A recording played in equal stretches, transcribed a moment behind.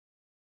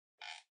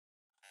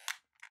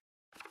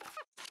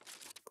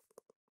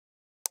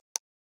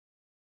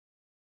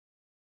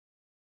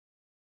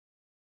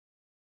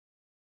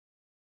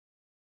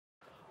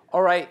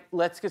All right,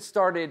 let's get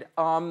started.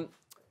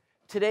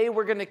 Today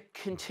we're going to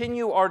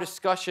continue our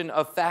discussion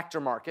of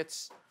factor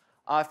markets.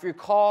 If you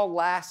recall,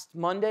 last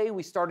Monday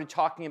we started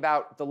talking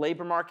about the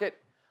labor market,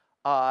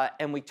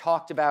 and we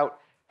talked about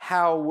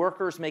how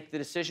workers make the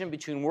decision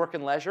between work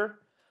and leisure,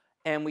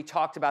 and we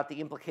talked about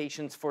the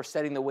implications for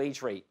setting the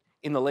wage rate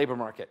in the labor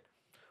market.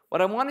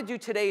 What I want to do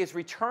today is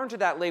return to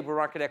that labor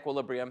market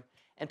equilibrium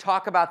and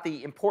talk about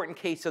the important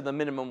case of the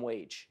minimum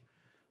wage.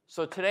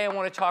 So today I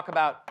want to talk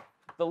about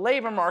the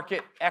labor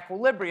market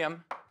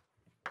equilibrium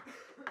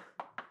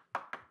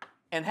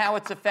and how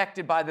it's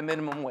affected by the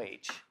minimum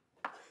wage.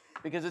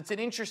 Because it's an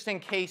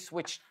interesting case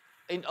which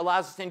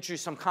allows us to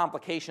introduce some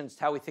complications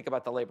to how we think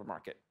about the labor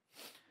market.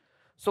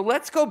 So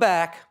let's go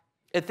back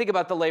and think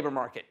about the labor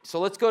market.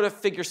 So let's go to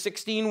figure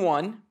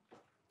 16.1.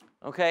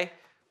 Okay?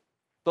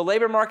 The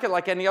labor market,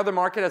 like any other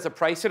market, has a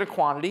price and a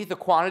quantity. The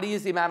quantity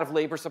is the amount of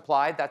labor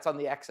supplied. That's on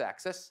the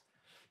x-axis.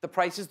 The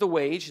price is the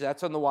wage.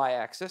 That's on the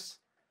y-axis.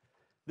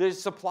 There's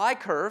a supply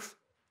curve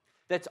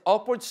that's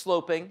upward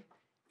sloping.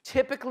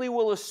 Typically,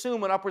 we'll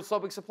assume an upward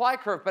sloping supply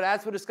curve, but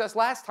as we discussed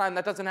last time,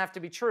 that doesn't have to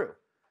be true.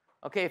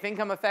 Okay, if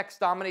income effects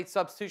dominate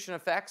substitution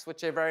effects,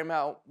 which they very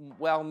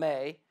well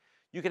may,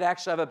 you could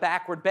actually have a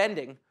backward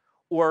bending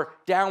or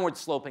downward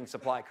sloping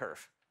supply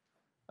curve.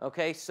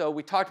 Okay, so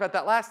we talked about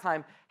that last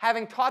time.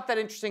 Having taught that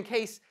interesting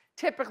case,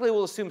 typically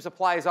we'll assume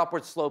supply is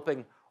upward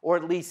sloping, or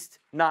at least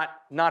not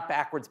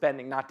backwards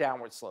bending, not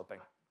downward sloping.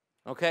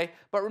 Okay,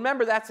 but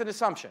remember that's an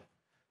assumption.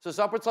 So this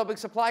upward sloping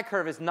supply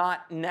curve is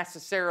not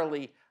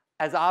necessarily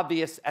as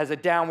obvious as a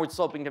downward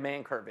sloping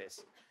demand curve is.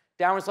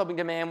 Downward sloping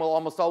demand will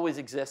almost always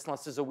exist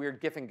unless there's a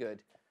weird Giffen good,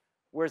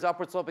 whereas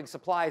upward sloping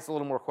supply is a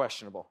little more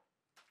questionable.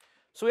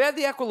 So we have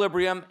the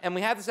equilibrium, and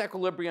we have this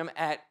equilibrium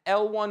at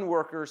L1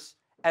 workers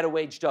at a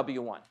wage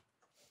W1.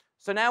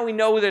 So now we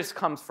know where this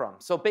comes from.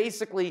 So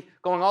basically,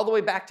 going all the way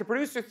back to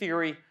producer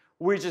theory,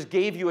 we just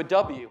gave you a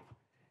W.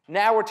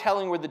 Now we're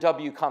telling where the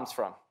W comes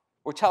from.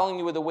 We're telling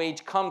you where the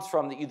wage comes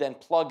from that you then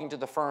plug into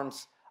the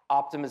firm's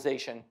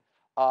optimization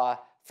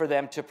for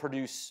them to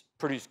produce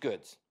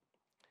goods.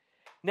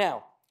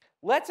 Now,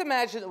 let's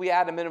imagine that we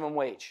add a minimum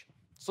wage.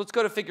 So let's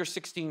go to figure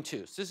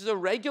 16.2. So this is a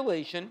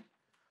regulation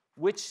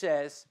which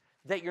says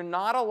that you're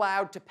not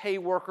allowed to pay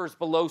workers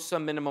below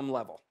some minimum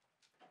level.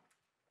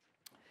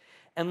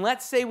 And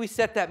let's say we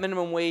set that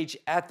minimum wage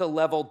at the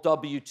level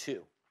W2,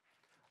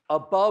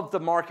 above the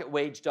market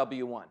wage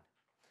W1.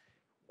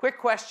 Quick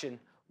question.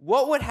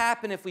 What would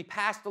happen if we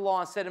passed a law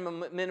and set a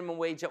minimum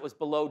wage that was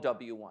below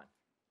W1?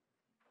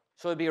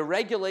 So it would be a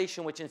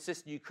regulation which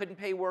insisted you couldn't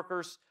pay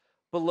workers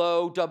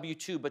below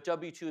W2, but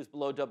W2 is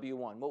below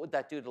W1. What would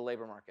that do to the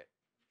labor market?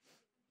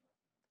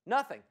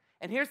 Nothing.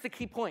 And here's the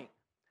key point.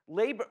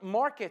 Labor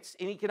markets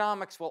in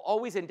economics will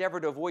always endeavor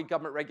to avoid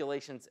government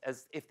regulations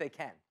as if they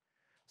can.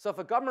 So if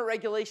a government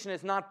regulation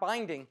is not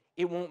binding,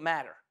 it won't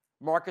matter.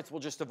 Markets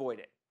will just avoid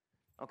it.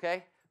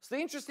 Okay? So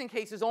the interesting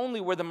case is only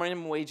where the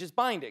minimum wage is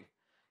binding,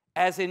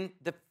 as in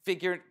the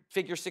figure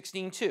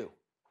 16.2.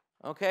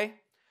 Okay?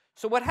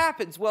 So what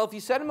happens? Well, if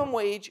you set minimum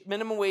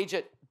wage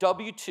at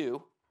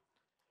W2,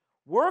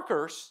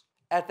 workers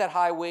at that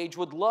high wage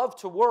would love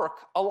to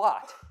work a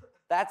lot.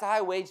 That's a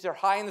high wage. They're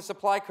high in the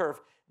supply curve.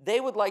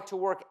 They would like to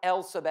work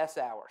L sub S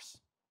hours.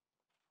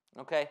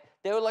 Okay?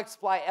 They would like to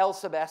supply L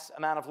sub S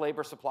amount of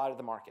labor supply to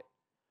the market.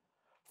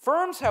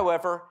 Firms,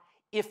 however,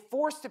 if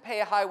forced to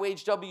pay a high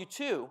wage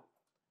W2,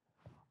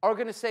 are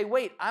going to say,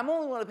 wait, I'm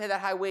only going to pay that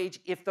high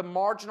wage if the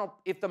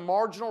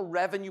marginal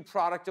revenue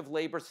product of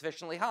labor is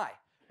sufficiently high.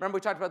 Remember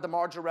we talked about the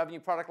marginal revenue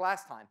product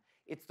last time.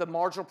 It's the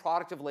marginal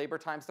product of labor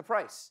times the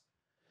price.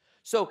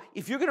 So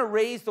if you're going to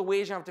raise the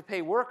wage I have to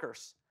pay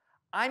workers,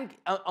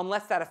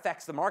 unless that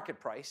affects the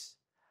market price,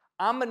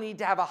 I'm going to need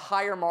to have a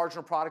higher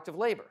marginal product of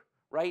labor,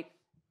 right?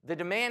 The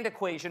demand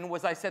equation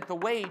was I set the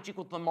wage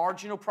equal to the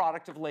marginal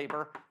product of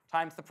labor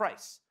times the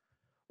price.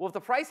 Well, if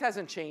the price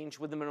hasn't changed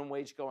with the minimum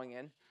wage going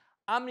in,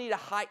 I'm going to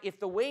need if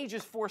the wage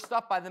is forced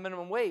up by the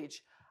minimum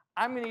wage,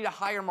 I'm going to need a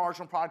higher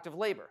marginal product of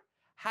labor.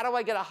 How do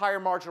I get a higher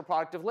marginal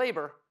product of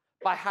labor?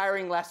 By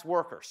hiring less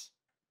workers,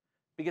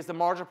 because the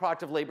marginal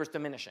product of labor is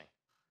diminishing.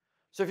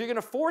 So if you're going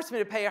to force me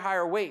to pay a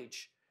higher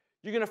wage,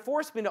 you're going to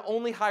force me to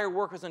only hire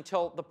workers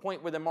until the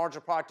point where the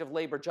marginal product of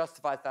labor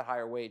justifies that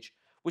higher wage,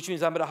 which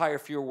means I'm going to hire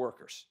fewer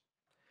workers.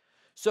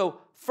 So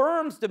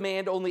firms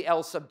demand only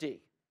L sub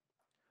D.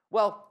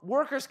 Well,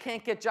 workers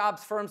can't get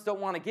jobs firms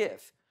don't want to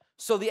give.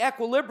 So the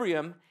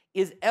equilibrium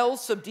is L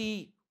sub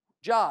D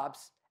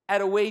jobs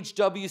at a wage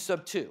W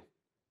sub 2.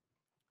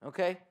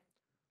 Okay?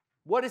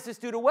 What does this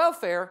do to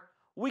welfare?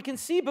 We can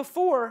see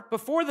before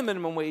the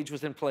minimum wage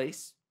was in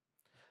place,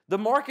 the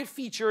market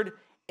featured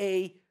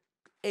a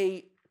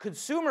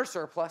consumer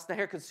surplus. Now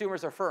here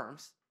consumers are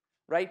firms,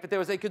 right? But there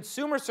was a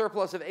consumer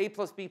surplus of A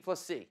plus B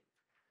plus C.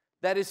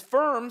 That is,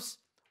 firms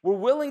were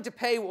willing to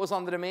pay what was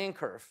on the demand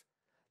curve.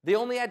 They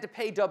only had to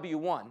pay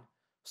W1.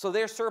 So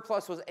their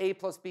surplus was A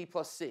plus B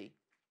plus C.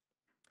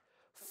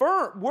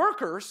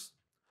 Workers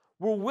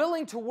were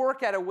willing to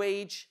work at a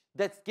wage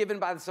that's given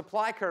by the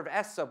supply curve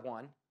S sub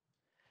 1.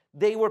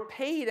 They were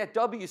paid at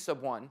W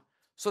sub 1,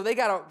 So they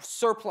got a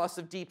surplus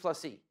of D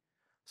plus E.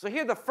 So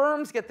here the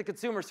firms get the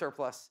consumer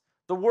surplus.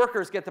 The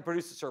workers get the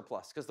producer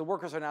surplus because the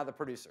workers are now the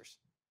producers.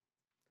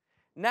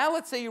 Now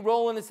let's say you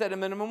roll in and set a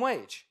minimum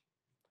wage.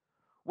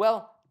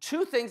 Well,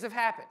 two things have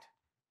happened.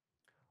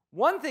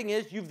 One thing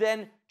is you've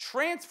then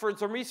transferred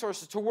some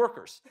resources to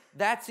workers.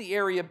 That's the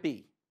area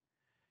B.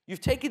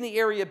 You've taken the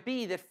area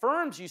B that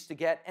firms used to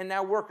get, and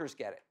now workers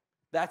get it.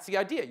 That's the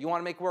idea. You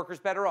want to make workers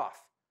better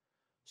off.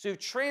 So you've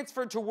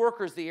transferred to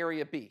workers the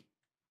area B.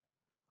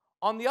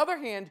 On the other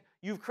hand,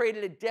 you've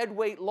created a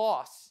deadweight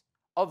loss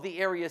of the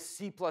area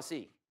C plus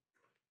E.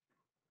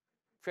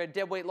 Created a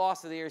deadweight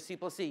loss of the area C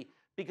plus E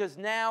because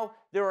now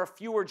there are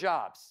fewer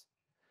jobs.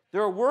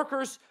 There are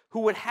workers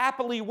who would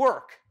happily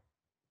work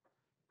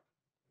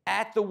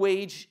at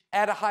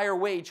a higher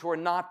wage who are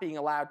not being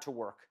allowed to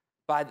work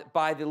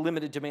by the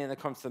limited demand that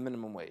comes from the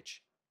minimum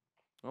wage.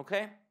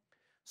 Okay?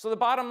 So the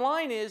bottom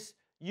line is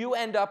you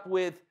end up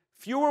with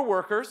fewer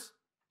workers,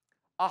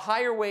 a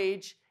higher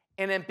wage,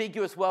 and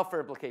ambiguous welfare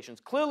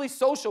implications. Clearly,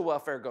 social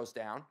welfare goes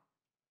down.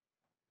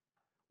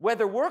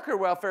 Whether worker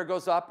welfare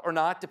goes up or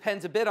not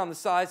depends a bit on the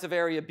size of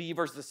area B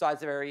versus the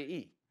size of area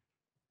E.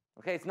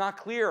 Okay, it's not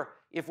clear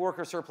if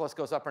worker surplus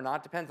goes up or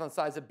not. It depends on the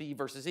size of B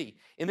versus E.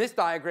 In this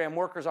diagram,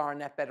 workers are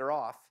net better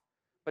off,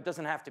 but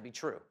doesn't have to be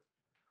true.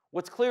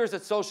 What's clear is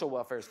that social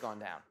welfare has gone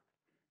down.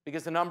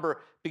 Because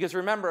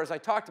remember, as I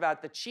talked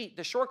about,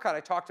 the shortcut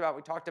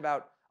we talked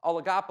about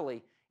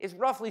oligopoly, is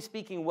roughly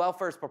speaking,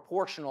 welfare is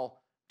proportional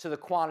to the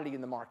quantity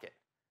in the market.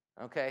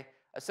 Okay?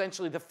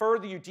 Essentially, the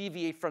further you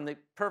deviate from the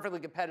perfectly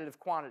competitive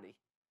quantity,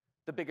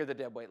 the bigger the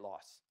deadweight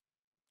loss.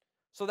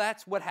 So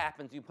that's what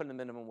happens when you put in a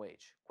minimum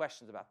wage.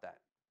 Questions about that?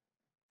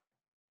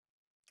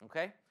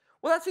 Okay?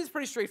 Well, that seems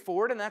pretty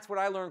straightforward, and that's what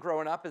I learned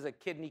growing up as a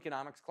kid in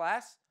economics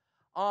class.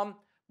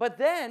 But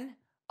then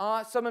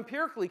some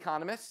empirical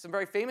economists, some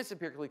very famous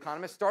empirical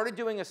economists, started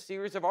doing a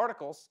series of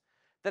articles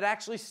that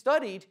actually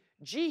studied,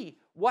 gee,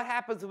 what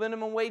happens when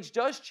minimum wage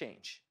does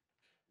change?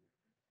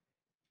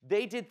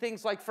 They did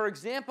things like, for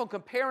example,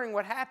 comparing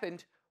what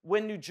happened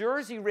when New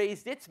Jersey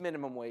raised its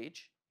minimum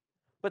wage,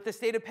 but the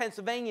state of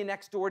Pennsylvania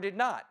next door did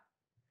not.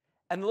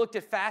 And they looked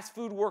at fast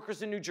food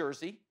workers in New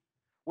Jersey,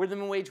 where the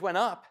minimum wage went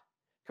up,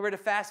 compared to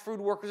fast food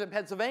workers in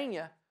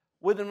Pennsylvania,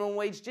 where the minimum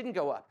wage didn't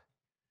go up.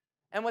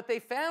 And what they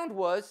found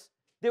was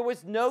there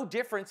was no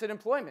difference in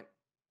employment.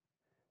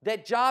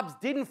 That jobs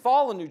didn't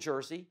fall in New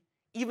Jersey,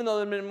 even though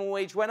the minimum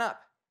wage went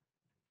up.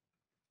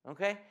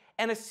 Okay?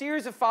 And a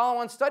series of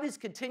follow-on studies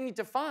continued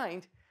to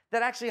find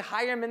that actually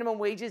higher minimum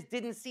wages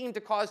didn't seem to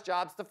cause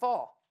jobs to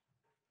fall,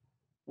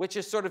 which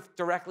is sort of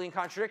directly in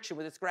contradiction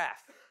with its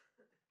graph.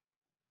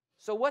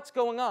 So what's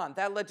going on?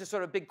 That led to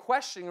sort of big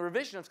questioning and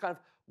revision of kind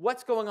of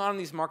what's going on in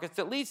these markets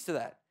that leads to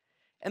that.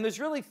 And there's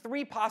really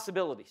three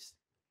possibilities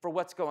for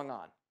what's going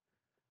on.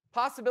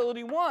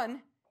 Possibility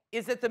one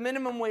is that the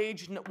minimum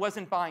wage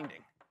wasn't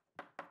binding.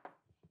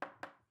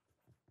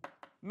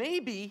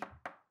 Maybe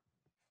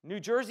New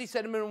Jersey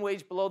set a minimum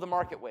wage below the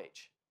market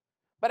wage.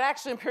 But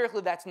actually,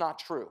 empirically, that's not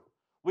true.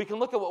 We can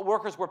look at what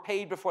workers were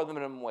paid before the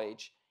minimum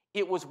wage.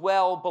 It was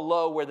well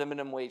below where the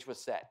minimum wage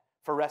was set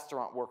for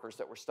restaurant workers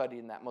that were studied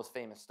in that most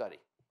famous study.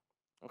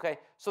 Okay?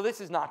 So this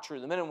is not true.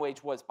 The minimum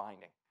wage was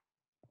binding.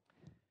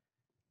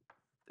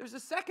 There's a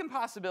second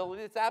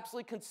possibility that's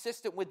absolutely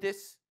consistent with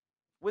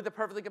a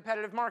perfectly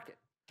competitive market.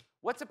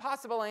 What's a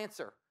possible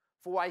answer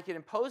for why you can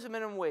impose a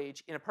minimum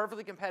wage in a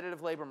perfectly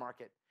competitive labor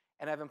market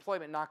and have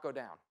employment not go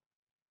down?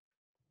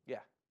 Yeah.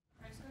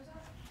 Price goes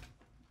up?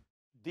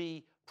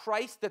 The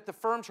price that the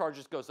firm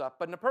charges goes up,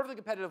 but in a perfectly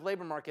competitive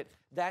labor market,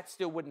 that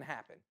still wouldn't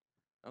happen.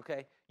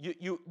 Okay?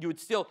 You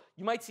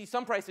might see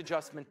some price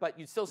adjustment, but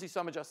you'd still see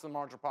some adjustment in the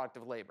marginal product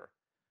of labor.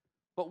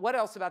 But what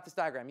else about this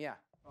diagram? Yeah.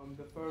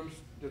 The firm's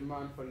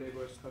demand for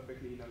labor is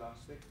perfectly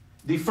inelastic.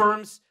 The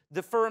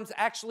firms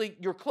actually,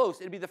 you're close.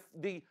 It'd be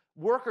the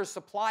workers'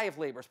 supply of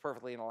labor is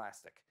perfectly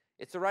inelastic.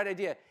 It's the right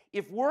idea.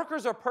 If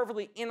workers are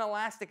perfectly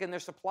inelastic in their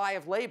supply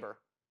of labor,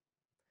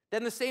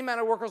 then the same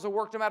amount of workers will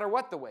work no matter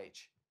what the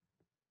wage.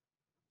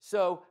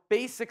 So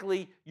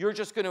basically, you're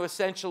just going to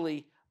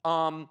essentially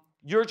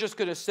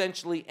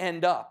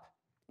end up.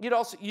 You'd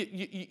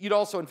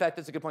also, in fact,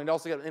 that's a good point. You'd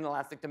also get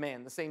inelastic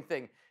demand. The same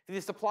thing. If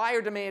the supply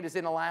or demand is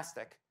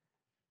inelastic,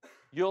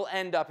 you'll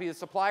end up, either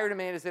supply or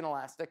demand is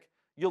inelastic,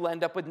 you'll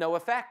end up with no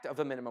effect of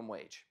a minimum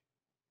wage.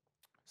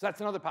 So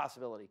that's another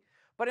possibility.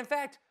 But in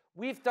fact,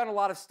 we've done a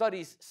lot of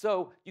studies,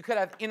 so you could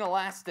have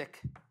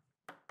inelastic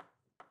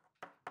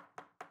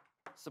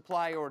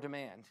supply or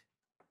demand.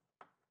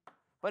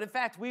 But in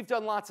fact, we've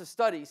done lots of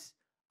studies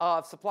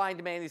of supply and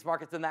demand in these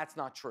markets, and that's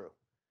not true.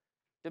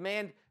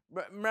 Demand,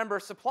 remember,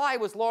 supply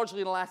was largely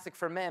inelastic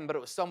for men, but it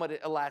was somewhat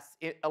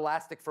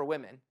elastic for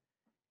women.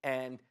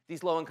 And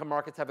these low-income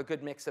markets have a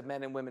good mix of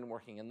men and women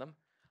working in them.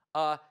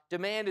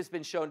 Demand has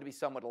been shown to be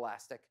somewhat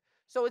elastic.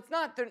 So it's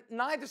not,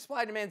 neither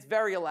supply and demand is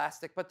very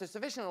elastic, but they're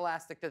sufficiently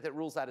elastic that it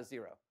rules out as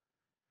zero.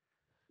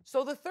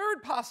 So the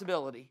third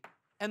possibility,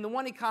 and the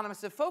one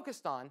economists have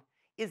focused on,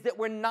 is that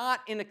we're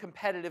not in a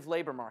competitive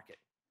labor market.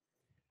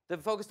 They've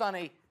focused on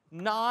a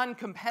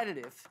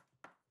non-competitive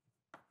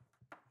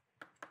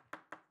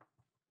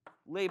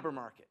labor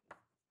market.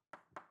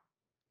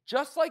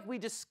 Just like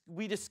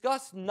we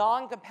discussed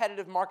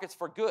non-competitive markets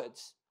for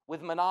goods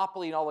with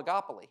monopoly and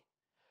oligopoly,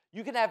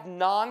 you can have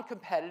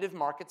non-competitive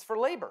markets for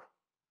labor.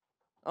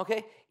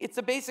 Okay? It's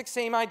the basic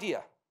same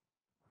idea.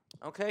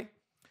 Okay?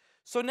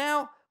 So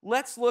now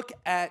let's look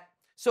at,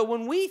 so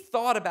when we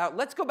thought about,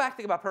 let's go back to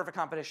think about perfect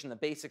competition, the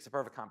basics of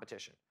perfect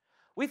competition.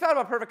 We thought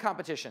about perfect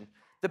competition.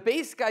 The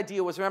basic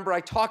idea was, remember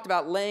I talked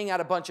about laying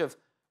out a bunch of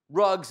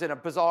rugs in a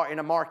bazaar in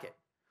a market,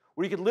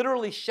 where you could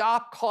literally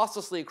shop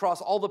costlessly across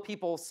all the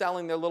people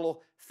selling their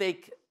little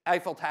fake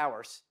Eiffel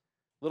Towers,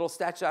 little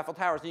statue Eiffel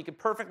Towers, and you could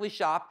perfectly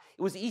shop.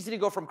 It was easy to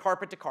go from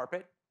carpet to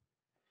carpet.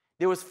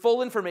 There was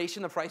full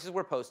information, the prices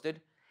were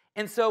posted.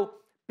 And so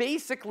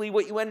basically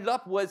what you ended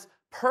up was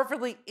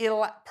perfectly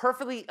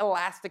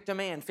elastic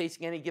demand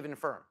facing any given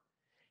firm.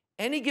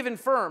 Any given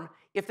firm,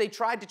 if they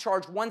tried to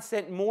charge 1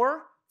 cent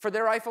more for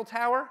their Eiffel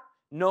Tower,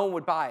 no one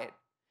would buy it.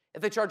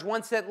 If they charged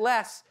 1 cent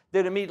less,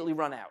 they'd immediately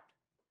run out.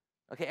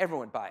 Okay,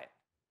 everyone would buy it.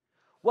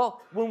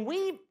 Well, when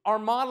we are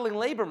modeling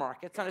labor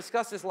markets, and I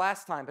discussed this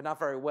last time, but not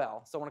very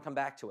well, so I want to come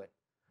back to it.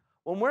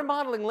 When we're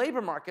modeling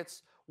labor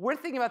markets, we're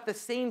thinking about the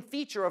same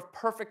feature of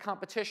perfect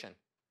competition.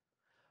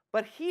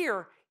 But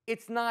here,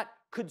 it's not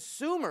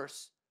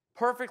consumers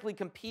perfectly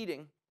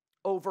competing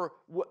over,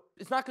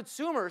 it's not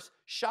consumers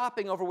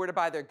shopping over where to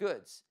buy their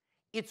goods.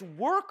 It's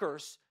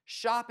workers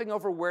shopping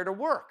over where to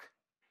work.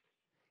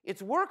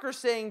 It's workers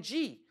saying,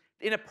 gee,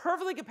 in a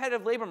perfectly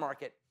competitive labor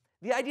market,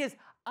 the idea is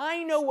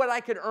I know what I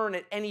could earn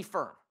at any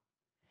firm.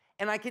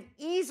 And I can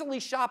easily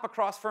shop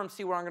across firms,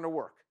 see where I'm going to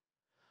work.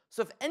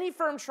 So if any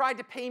firm tried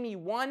to pay me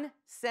 1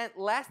 cent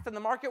less than the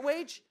market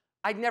wage,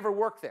 I'd never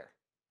work there.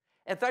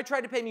 And if I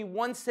tried to pay me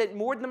 1 cent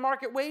more than the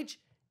market wage,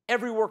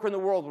 every worker in the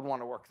world would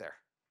want to work there.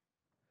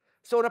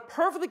 So in a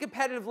perfectly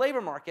competitive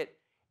labor market,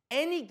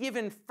 any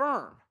given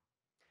firm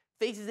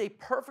faces a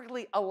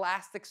perfectly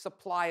elastic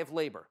supply of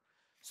labor.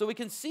 So we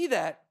can see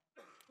that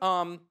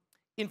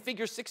in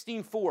figure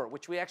 16.4,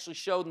 which we actually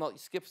showed in the,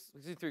 skip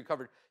 63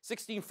 covered,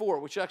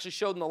 16.4, which we actually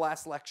showed in the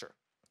last lecture.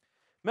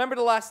 Remember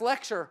the last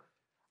lecture,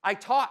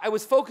 I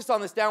was focused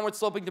on this downward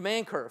sloping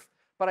demand curve,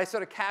 but I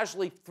sort of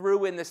casually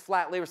threw in this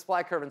flat labor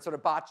supply curve and sort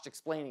of botched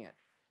explaining it.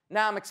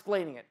 Now I'm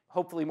explaining it,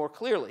 hopefully more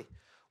clearly,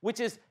 which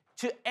is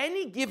to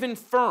any given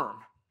firm,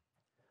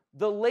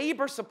 the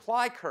labor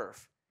supply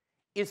curve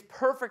is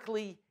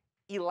perfectly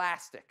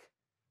elastic.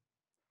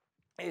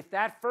 If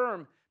that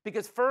firm,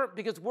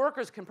 because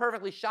workers can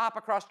perfectly shop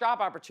across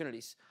job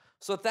opportunities.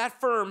 So if that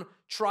firm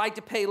tried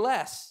to pay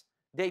less,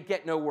 they'd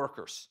get no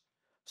workers.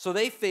 So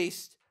they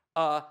faced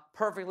a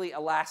perfectly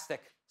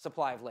elastic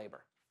supply of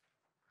labor.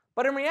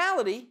 But in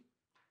reality,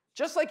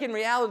 just like in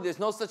reality there's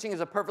no such thing as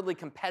a perfectly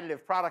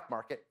competitive product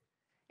market,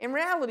 in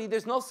reality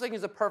there's no such thing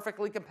as a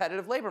perfectly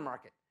competitive labor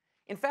market.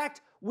 In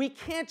fact, we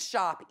can't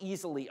shop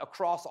easily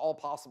across all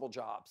possible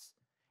jobs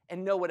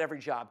and know what every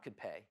job could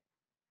pay.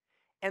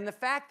 And the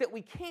fact that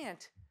we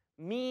can't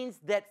means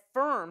that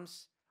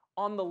firms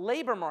on the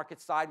labor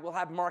market side will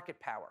have market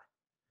power.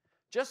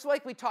 Just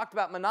like we talked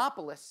about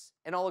monopolists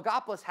and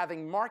oligopolists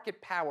having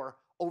market power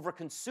over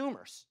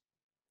consumers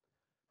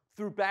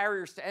through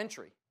barriers to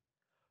entry,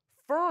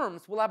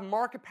 firms will have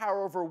market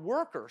power over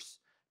workers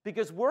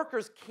because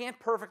workers can't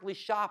perfectly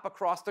shop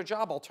across their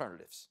job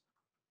alternatives.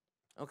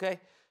 Okay?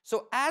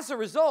 So as a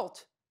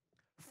result,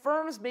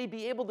 firms may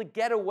be able to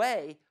get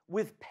away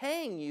with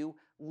paying you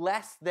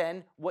less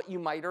than what you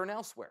might earn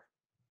elsewhere.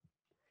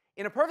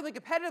 In a perfectly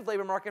competitive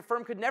labor market, a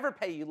firm could never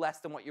pay you less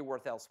than what you're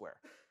worth elsewhere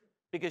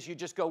because you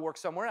just go work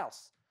somewhere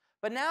else.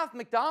 But now if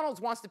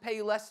McDonald's wants to pay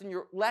you less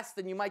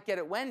than you might get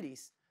at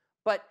Wendy's,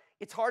 but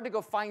it's hard to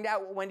go find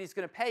out what Wendy's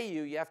going to pay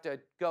you. You have to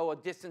go a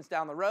distance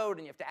down the road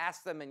and you have to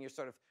ask them and you're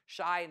sort of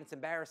shy and it's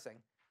embarrassing.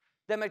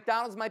 Then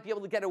McDonald's might be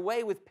able to get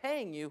away with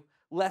paying you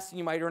less than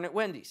you might earn at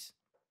Wendy's.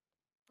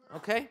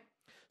 Okay?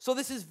 So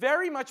this is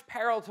very much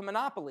parallel to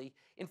monopoly.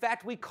 In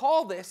fact, we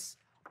call this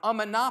a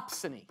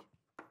monopsony.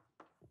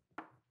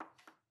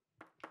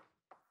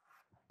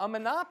 A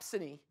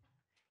monopsony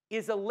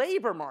is a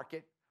labor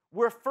market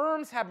where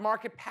firms have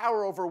market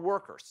power over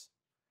workers.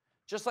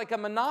 Just like a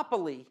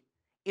monopoly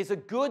is a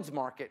goods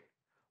market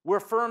where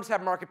firms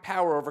have market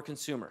power over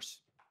consumers.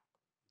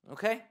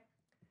 Okay?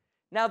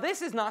 Now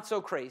this is not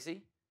so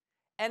crazy,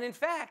 and in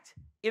fact,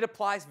 it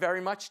applies very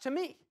much to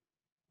me.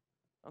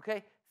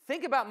 Okay?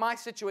 Think about my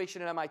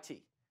situation at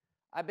MIT.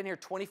 I've been here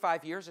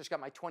 25 years. I just got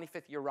my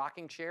 25th year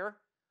rocking chair,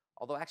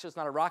 although actually it's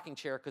not a rocking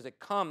chair because it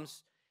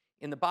comes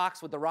in the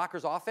box with the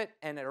rockers off it,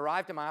 and it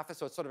arrived in my office,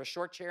 so it's sort of a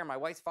short chair. My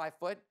wife's 5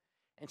 foot,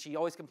 and she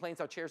always complains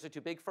how chairs are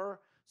too big for her.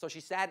 So she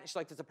sat, and she's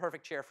like, "It's a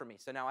perfect chair for me."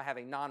 So now I have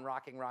a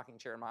non-rocking rocking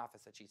chair in my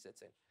office that she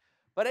sits in.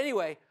 But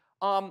anyway,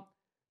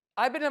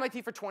 I've been at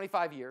MIT for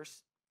 25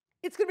 years.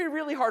 It's going to be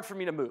really hard for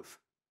me to move.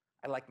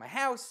 I like my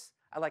house.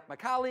 I like my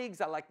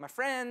colleagues. I like my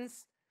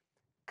friends.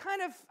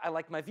 I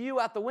like my view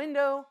out the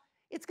window.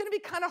 It's going to be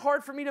kind of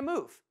hard for me to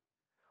move.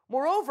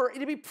 Moreover,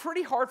 it'd be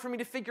pretty hard for me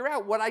to figure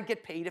out what I'd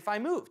get paid if I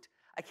moved.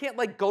 I can't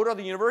like go to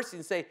the university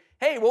and say,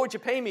 "Hey, what would you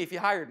pay me if you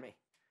hired me?"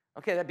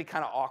 Okay, that'd be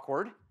kind of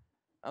awkward.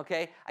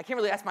 Okay? I can't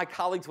really ask my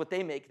colleagues what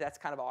they make. That's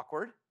kind of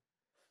awkward.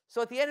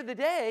 So at the end of the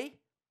day,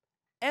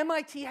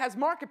 MIT has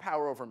market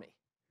power over me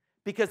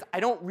because I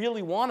don't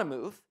really want to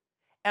move,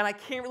 and I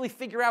can't really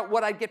figure out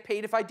what I'd get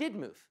paid if I did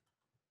move.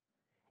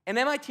 And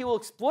MIT will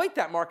exploit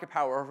that market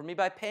power over me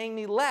by paying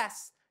me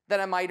less than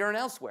I might earn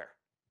elsewhere.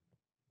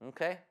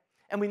 Okay?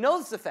 And we know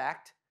this is a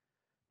fact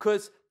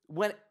because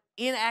when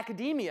in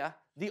academia,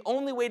 the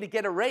only way to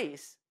get a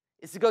raise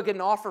is to go get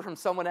an offer from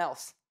someone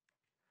else.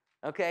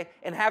 Okay?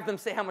 And have them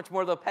say how much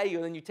more they'll pay you,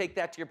 and then you take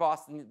that to your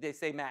boss and they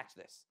say match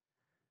this.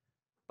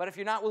 But if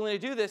you're not willing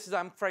to do this,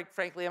 as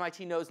frankly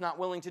MIT knows not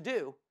willing to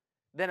do,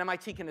 then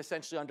MIT can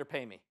essentially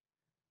underpay me.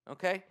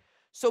 Okay?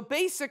 So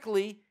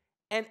basically,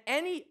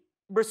 any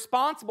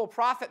responsible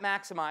profit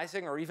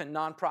maximizing or even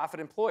nonprofit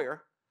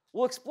employer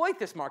will exploit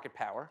this market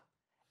power,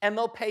 and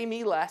they'll pay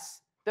me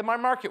less than my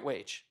market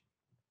wage.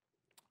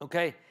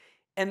 Okay?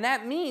 And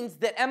that means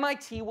that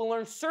MIT will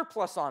earn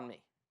surplus on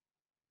me.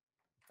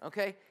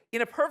 Okay?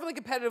 In a perfectly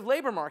competitive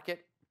labor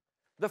market,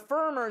 the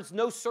firm earns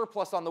no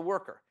surplus on the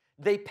worker.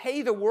 They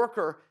pay the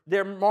worker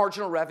their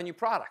marginal revenue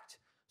product.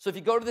 So if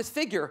you go to this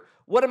figure,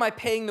 what am I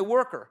paying the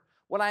worker?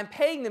 What I'm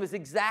paying them is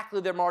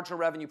exactly their marginal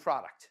revenue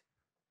product.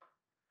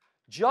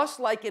 Just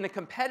like in a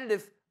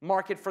competitive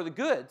market for the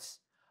goods,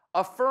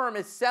 a firm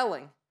is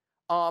selling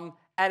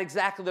at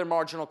exactly their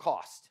marginal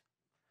cost.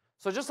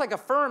 So just like a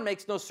firm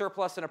makes no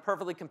surplus in a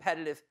perfectly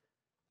competitive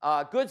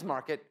goods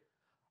market,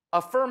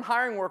 a firm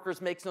hiring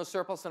workers makes no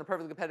surplus in a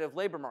perfectly competitive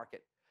labor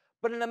market.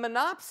 But in a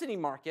monopsony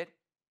market,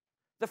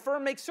 the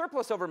firm makes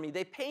surplus over me.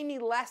 They pay me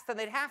less than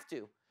they'd have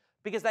to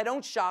because I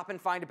don't shop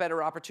and find a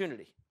better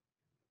opportunity.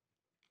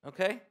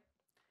 Okay?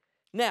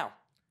 Now,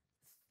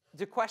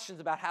 the questions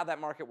about how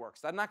that market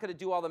works. I'm not going to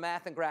do all the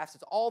math and graphs.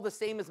 It's all the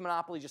same as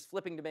monopoly, just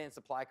flipping demand and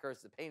supply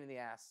curves. It's a pain in the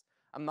ass.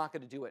 I'm not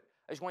going to do it.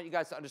 I just want you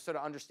guys to sort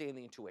of understand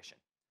the intuition.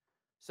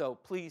 So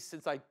please,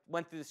 since I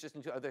went through this just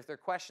into, are there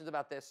questions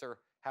about this or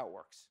how it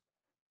works?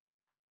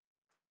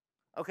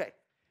 Okay.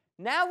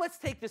 Now let's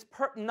take this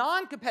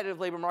non-competitive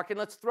labor market and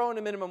let's throw in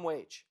a minimum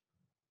wage.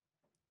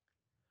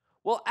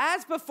 Well,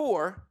 as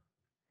before,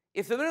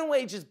 if the minimum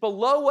wage is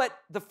below what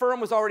the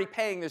firm was already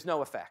paying, there's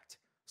no effect.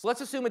 So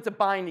let's assume it's a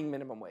binding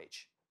minimum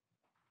wage.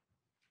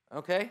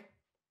 Okay?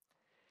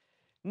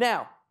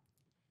 Now,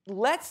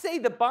 let's say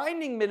the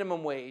binding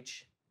minimum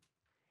wage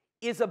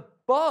is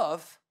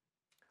above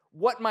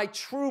what my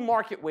true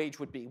market wage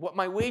would be, what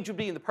my wage would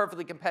be in the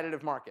perfectly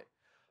competitive market.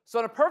 So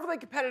in a perfectly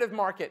competitive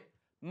market,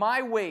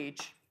 my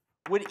wage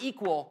would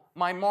equal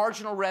my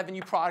marginal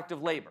revenue product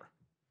of labor,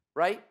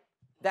 right?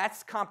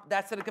 That's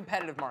in a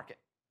competitive market.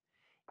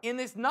 In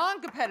this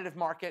non-competitive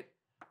market,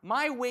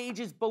 my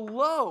wage is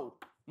below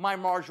my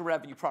marginal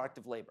revenue product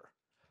of labor.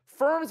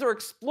 Firms are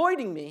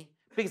exploiting me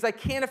because I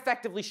can't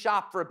effectively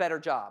shop for a better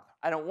job.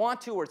 I don't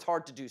want to, or it's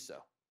hard to do so.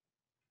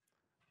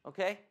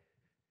 Okay?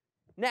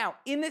 Now,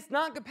 in this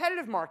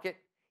non-competitive market,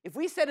 if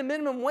we set a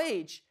minimum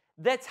wage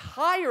that's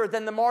higher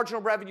than the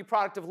marginal revenue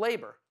product of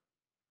labor,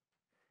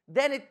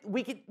 then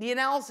the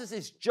analysis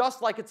is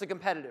just like it's a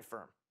competitive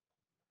firm.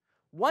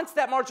 Once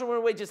that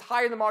marginal wage is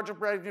higher than the marginal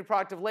revenue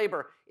product of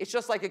labor, it's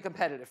just like a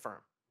competitive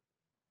firm.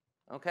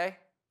 Okay?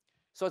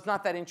 So it's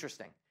not that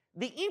interesting.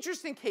 The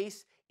interesting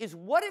case is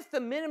what if the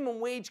minimum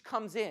wage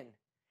comes in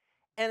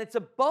and it's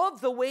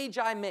above the wage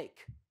I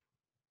make,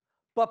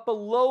 but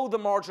below the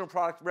marginal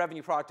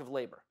revenue product of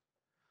labor?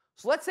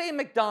 So let's say in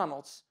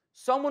McDonald's,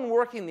 someone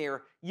working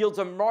there yields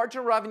a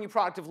marginal revenue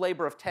product of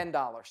labor of $10.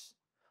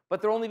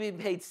 But they're only being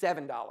paid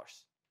 $7.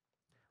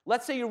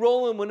 Let's say you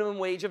roll in a minimum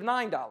wage of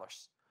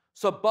 $9.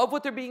 So above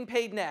what they're being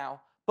paid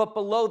now, but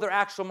below their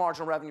actual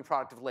marginal revenue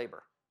product of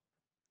labor.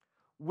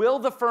 Will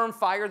the firm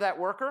fire that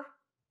worker?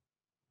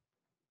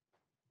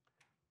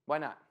 Why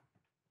not?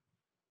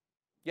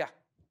 Yeah?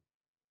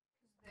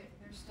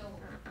 They're still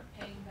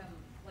paying them,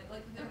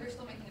 they're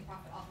still making a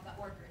profit off of that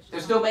worker. They're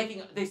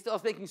still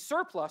making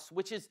surplus,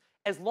 which is,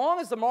 as long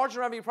as the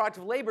marginal revenue product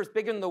of labor is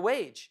bigger than the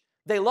wage,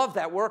 they love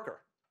that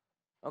worker.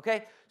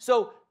 Okay,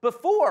 so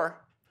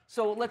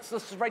let's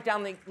just write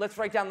down the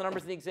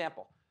numbers in the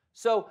example.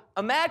 So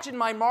imagine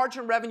my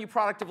marginal revenue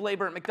product of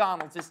labor at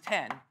McDonald's is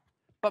 10,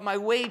 but my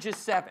wage is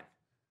 7.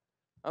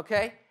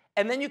 Okay,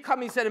 and then you come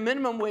and you set a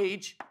minimum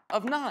wage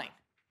of 9.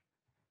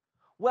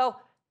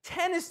 Well,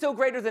 10 is still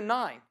greater than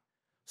 9,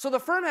 so the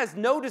firm has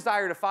no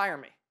desire to fire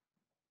me.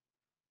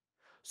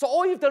 So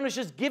all you've done is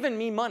just given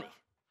me money,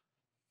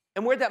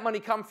 and where'd that money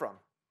come from?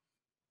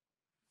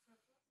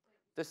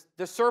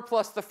 The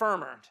surplus the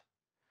firm earned.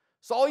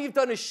 So all you've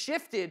done is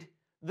shifted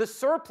the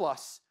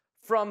surplus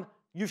from,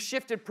 you've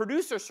shifted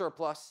producer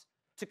surplus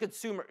to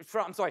consumer,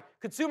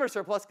 consumer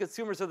surplus,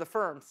 consumers are the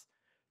firms,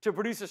 to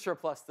producer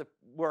surplus, the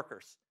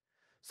workers.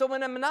 So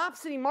in a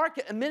monopsony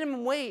market, a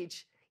minimum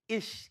wage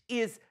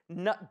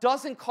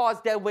doesn't cause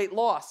deadweight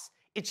loss,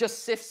 it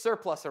just sifts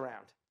surplus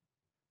around.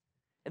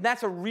 And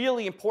that's a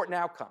really important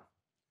outcome.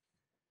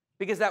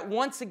 Because that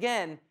once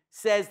again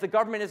says the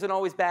government isn't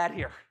always bad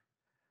here.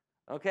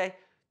 Okay?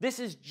 This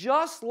is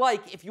just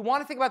like, if you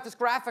want to think about this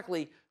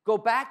graphically, go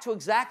back to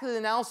exactly the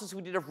analysis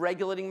we did of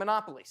regulating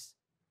monopolies.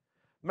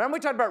 Remember we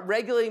talked about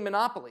regulating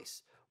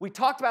monopolies. We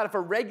talked about if a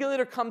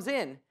regulator comes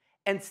in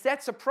and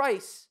sets a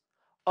price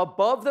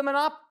above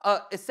the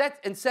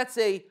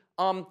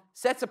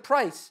sets a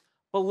price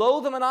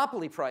below the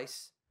monopoly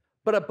price,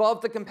 but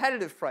above the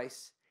competitive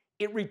price,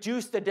 it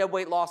reduced the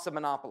deadweight loss of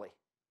monopoly.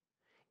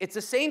 It's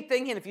the same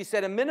thing, and if you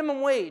set a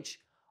minimum wage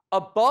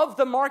above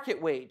the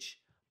market wage,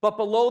 but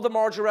below the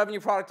marginal revenue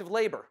product of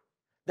labor,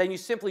 then you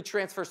simply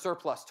transfer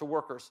surplus to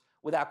workers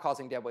without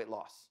causing deadweight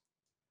loss.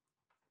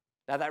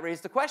 Now that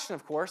raised the question,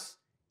 of course,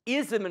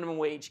 is the minimum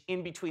wage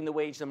in between the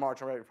wage and the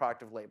marginal revenue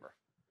product of labor?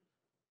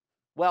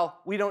 Well,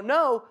 we don't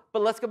know,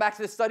 but let's go back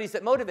to the studies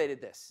that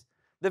motivated this.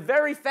 The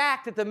very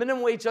fact that the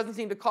minimum wage doesn't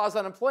seem to cause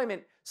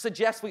unemployment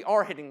suggests we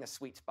are hitting the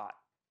sweet spot.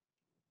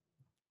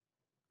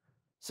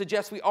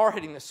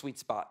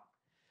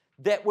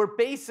 That we're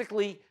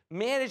basically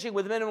managing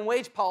with minimum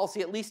wage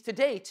policy, at least to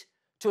date,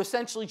 to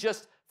essentially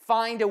just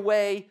find a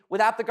way,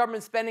 without the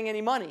government spending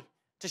any money,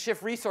 to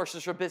shift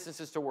resources from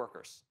businesses to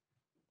workers.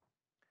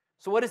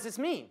 So what does this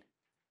mean?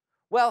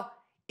 Well,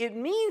 it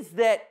means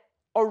that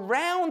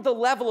around the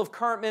level of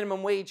current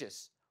minimum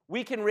wages,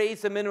 we can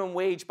raise the minimum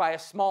wage by a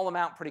small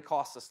amount pretty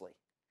costlessly.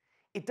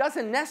 It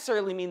doesn't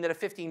necessarily mean that a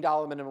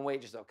 $15 minimum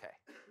wage is okay.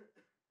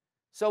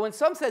 So in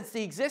some sense,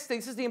 this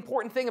is the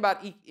important thing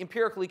about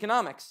empirical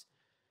economics.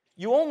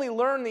 You only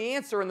learn the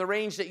answer in the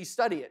range that you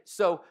study it.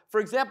 So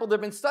for example, there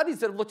have been studies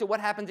that have looked at what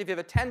happens if you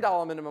have a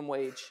 $10 minimum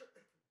wage,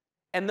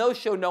 and those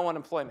show no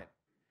unemployment.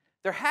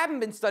 There haven't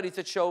been studies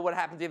that show what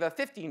happens if you have a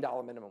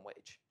 $15 minimum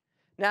wage.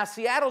 Now,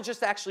 Seattle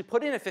just actually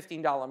put in a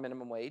 $15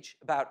 minimum wage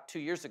about 2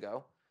 years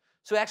ago,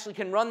 so actually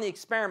can run the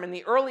experiment.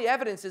 The early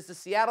evidence is the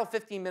Seattle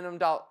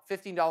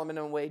 $15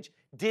 minimum wage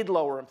did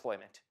lower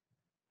employment.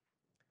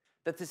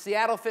 That the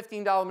Seattle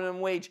 $15 minimum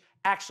wage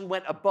actually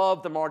went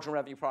above the marginal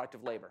revenue product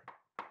of labor.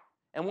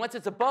 And once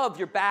it's above,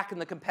 you're back in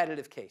the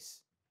competitive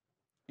case.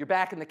 You're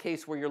back in the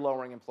case where you're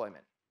lowering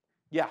employment.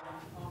 Yeah?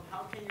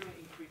 How can you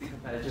increase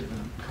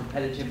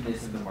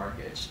competitiveness in the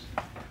market?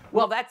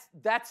 Well,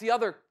 that's the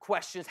other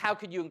question, is how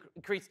could you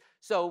increase?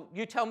 So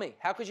you tell me,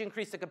 how could you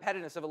increase the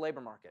competitiveness of a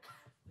labor market?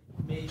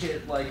 Make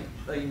it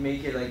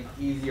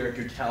easier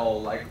to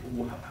tell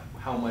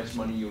how much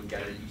money you would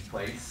get at each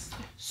place.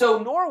 So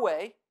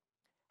Norway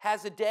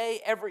has a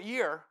day every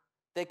year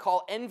they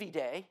call Envy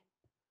Day,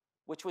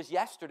 which was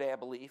yesterday, I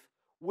believe,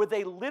 where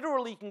they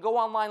literally can go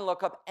online and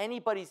look up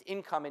anybody's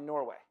income in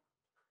Norway.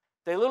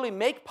 They literally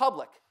make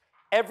public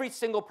every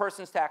single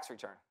person's tax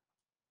return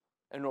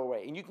in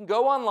Norway. And you can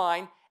go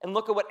online and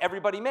look at what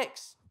everybody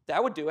makes.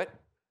 That would do it.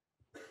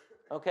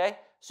 Okay?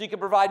 So you can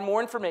provide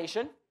more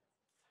information.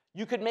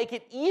 You could make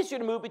it easier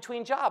to move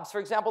between jobs. For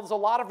example, there's a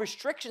lot of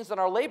restrictions on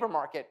our labor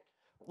market,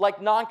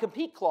 like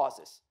non-compete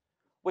clauses,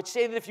 which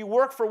say that if you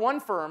work for one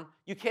firm,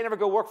 you can't ever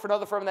go work for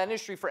another firm in that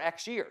industry for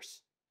X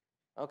years.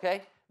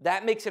 Okay?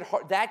 That makes it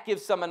hard. That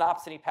gives some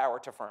monopsony power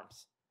to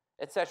firms,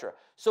 et cetera.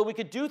 So we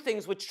could do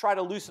things which try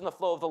to loosen the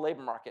flow of the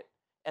labor market,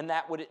 and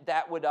that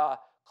would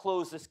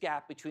close this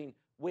gap between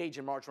wage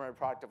and marginal revenue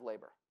product of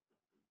labor.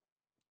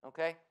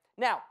 Okay?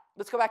 Now,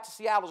 let's go back to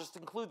Seattle just to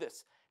conclude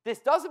this. This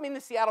doesn't mean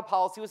the Seattle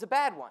policy was a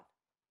bad one.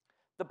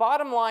 The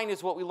bottom line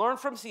is what we learned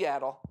from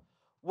Seattle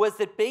was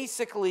that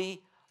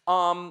basically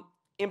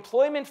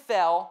employment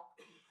fell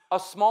a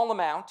small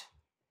amount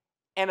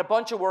and a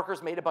bunch of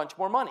workers made a bunch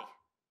more money.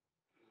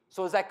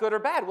 So is that good or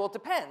bad? Well, it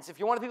depends. If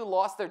you're one of the people who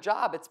lost their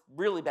job, it's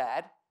really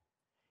bad.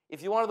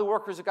 If you're one of the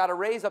workers who got a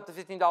raise up to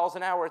 $15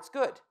 an hour, it's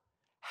good.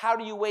 How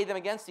do you weigh them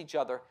against each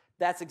other?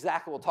 That's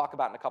exactly what we'll talk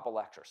about in a couple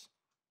lectures.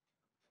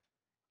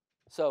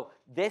 So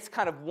this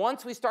kind of,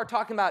 once we start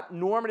talking about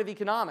normative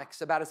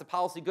economics, about is a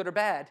policy good or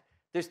bad,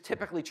 there's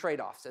typically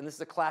trade-offs, and this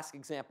is a classic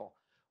example.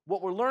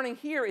 What we're learning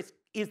here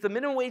is the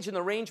minimum wage in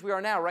the range we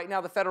are now, right now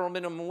the federal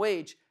minimum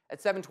wage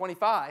at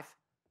 $7.25,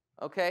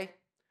 okay,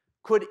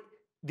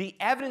 the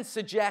evidence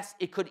suggests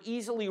it could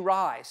easily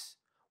rise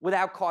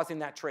without causing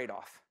that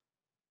trade-off.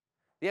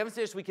 The evidence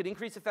suggests we could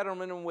increase the federal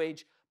minimum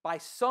wage by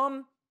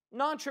some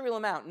non-trivial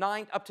amount,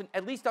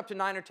 at least up to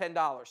 $9 or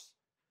 $10,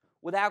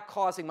 without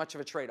causing much of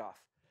a trade-off.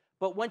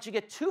 But once you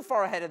get too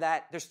far ahead of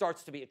that, there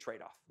starts to be a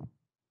trade-off.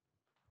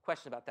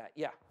 Question about that?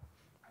 Yeah. Are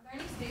there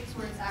any states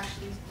where it's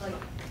actually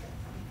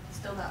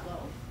still that low?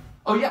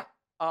 Oh yeah.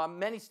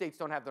 Many states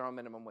don't have their own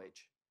minimum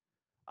wage.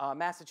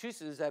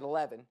 Massachusetts is at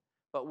 11,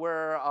 but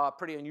we're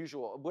pretty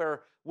unusual.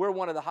 We're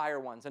one of the higher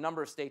ones. A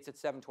number of states at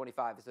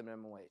 $7.25 is the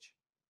minimum wage.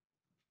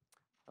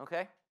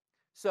 Okay.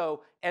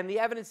 So, and the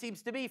evidence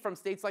seems to be from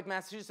states like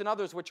Massachusetts and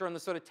others, which are in the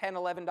sort of $10,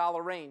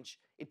 $11 range,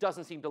 it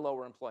doesn't seem to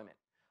lower employment.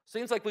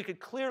 Seems like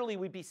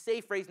we'd be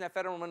safe raising that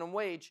federal minimum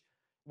wage.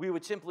 We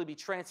would simply be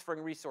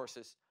transferring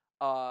resources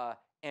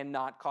and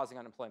not causing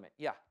unemployment.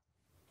 Yeah?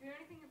 Do you know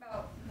anything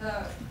about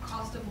the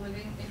cost of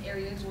living in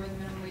areas where the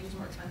minimum wage is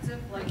more expensive?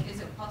 Like,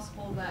 is it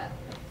possible that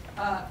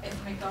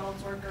if a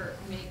McDonald's worker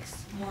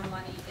makes more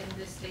money in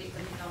this state,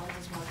 then McDonald's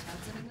is more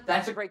expensive in this?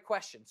 That's a great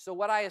question. So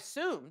what I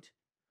assumed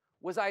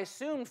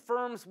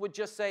firms would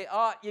just say,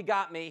 oh, you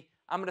got me.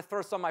 I'm going to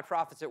throw some of my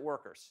profits at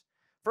workers.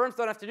 Firms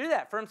don't have to do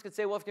that. Firms could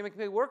say, well, if you make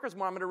workers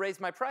more, I'm going to raise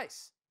my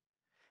price.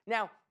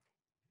 Now,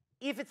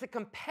 if it's a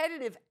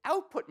competitive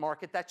output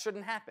market, that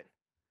shouldn't happen,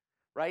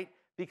 right?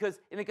 Because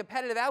in a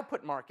competitive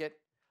output market,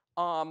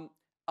 well,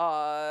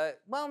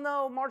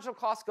 no, marginal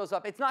cost goes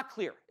up. It's not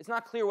clear. It's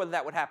not clear whether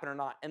that would happen or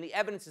not. And the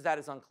evidence is that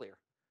is unclear.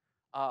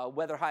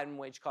 Whether high minimum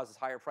wage causes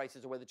higher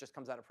prices or whether it just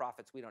comes out of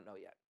profits, we don't know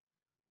yet.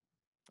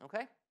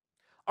 Okay?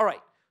 All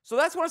right. So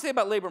that's what I say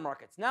about labor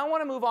markets. Now I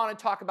want to move on and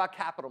talk about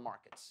capital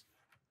markets.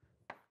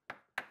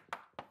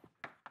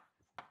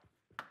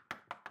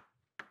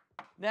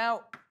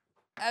 Now,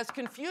 as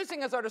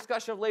confusing as our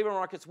discussion of labor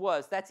markets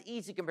was, that's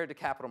easy compared to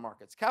capital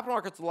markets. Capital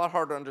markets are a lot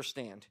harder to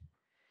understand.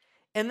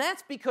 And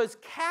that's because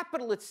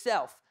capital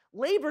itself,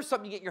 labor is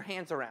something you get your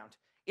hands around.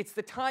 It's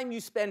the time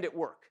you spend at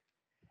work.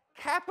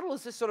 Capital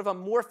is this sort of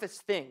amorphous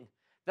thing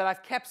that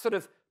I've kept sort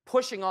of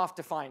pushing off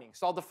defining.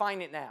 So I'll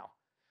define it now.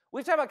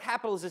 We talk about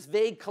capital as this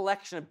vague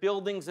collection of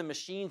buildings and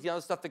machines, the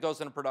other stuff that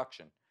goes into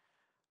production.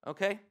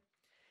 Okay?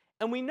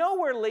 And we know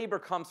where labor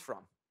comes from.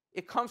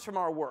 It comes from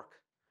our work.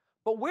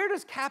 But where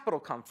does capital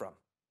come from?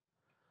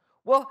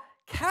 Well,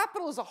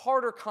 capital is a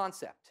harder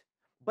concept,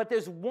 but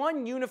there's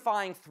one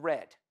unifying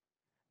thread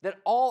that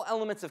all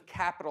elements of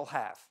capital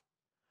have,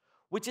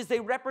 which is they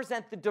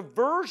represent the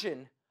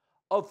diversion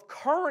of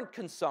current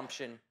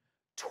consumption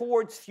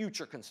towards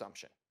future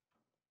consumption.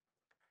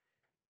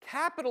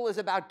 Capital is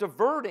about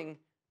diverting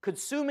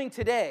consuming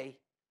today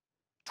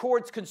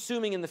towards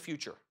consuming in the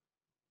future.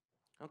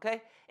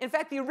 Okay? In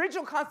fact, the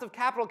original concept of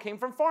capital came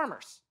from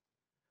farmers.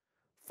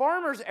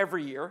 Farmers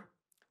every year,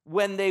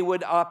 when they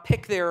would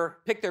pick their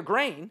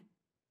grain,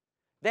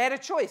 they had a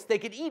choice. They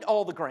could eat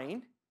all the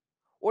grain,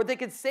 or they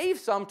could save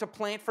some to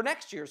plant for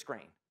next year's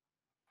grain.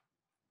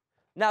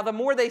 Now, the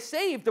more they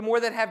saved, the more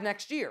they'd have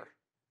next year,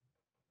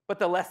 but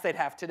the less they'd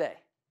have today.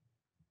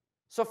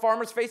 So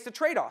farmers faced a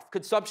trade-off.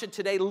 Consumption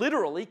today,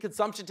 literally,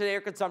 consumption today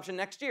or consumption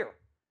next year.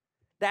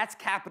 That's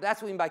capital.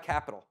 That's what we mean by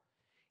capital.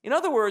 In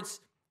other words,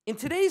 in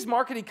today's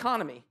market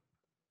economy,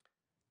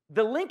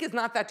 the link is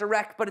not that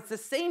direct, but it's the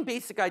same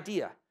basic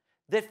idea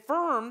that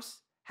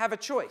firms have a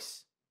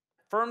choice.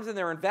 Firms and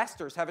their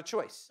investors have a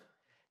choice.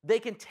 They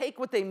can take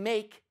what they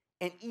make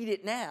and eat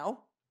it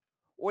now,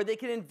 or they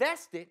can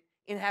invest it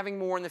in having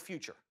more in the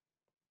future.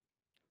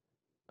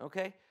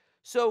 Okay?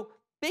 So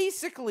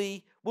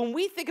basically, when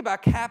we think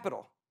about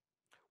capital,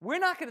 we're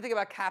not going to think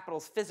about capital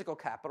as physical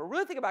capital. We're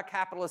going to think about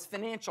capital as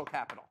financial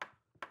capital.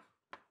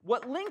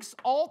 What links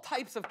all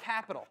types of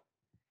capital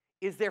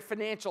is their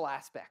financial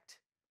aspect.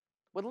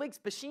 What links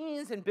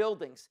machines and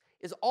buildings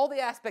is all the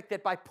aspect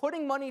that by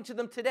putting money into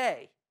them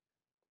today,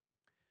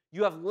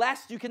 you have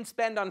less you can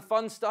spend on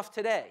fun stuff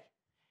today,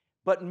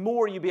 but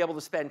more you'll be able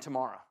to spend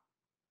tomorrow.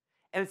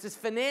 And it's this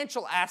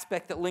financial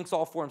aspect that links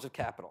all forms of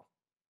capital.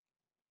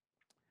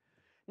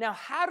 Now,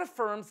 how do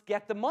firms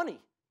get the money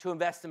to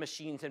invest in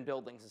machines and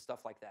buildings and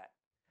stuff like that?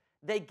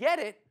 They get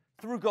it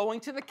through going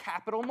to the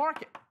capital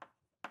market.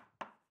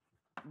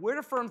 Where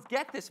do firms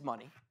get this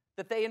money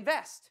that they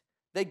invest?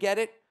 They get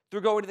it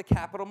through going to the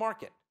capital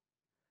market,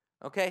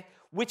 okay?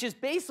 Which is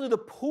basically the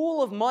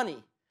pool of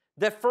money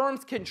that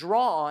firms can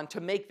draw on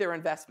to make their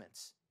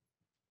investments.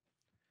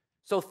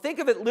 So think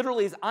of it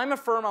literally as I'm a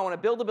firm, I want to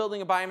build a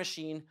building and buy a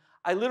machine.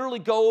 I literally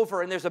go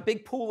over and there's a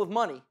big pool of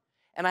money,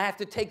 and I have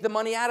to take the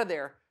money out of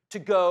there to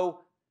go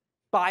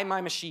buy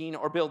my machine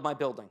or build my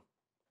building,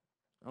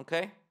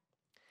 okay?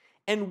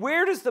 And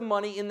where does the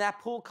money in that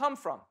pool come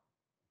from?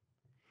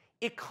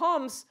 It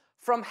comes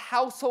from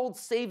household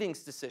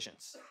savings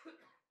decisions.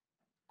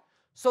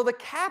 So the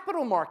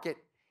capital market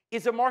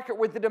is a market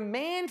where the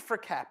demand for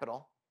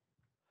capital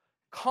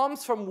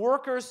comes from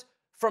workers,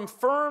 from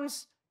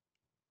firms'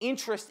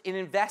 interest in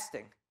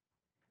investing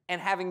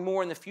and having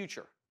more in the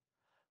future.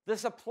 The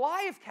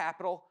supply of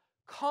capital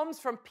comes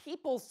from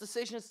people's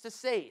decisions to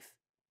save.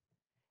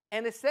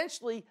 And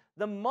essentially,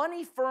 the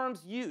money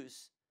firms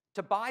use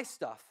to buy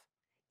stuff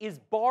is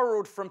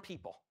borrowed from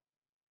people.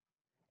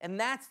 And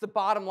that's the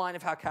bottom line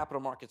of how capital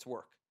markets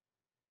work.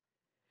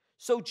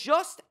 So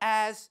just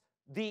as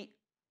the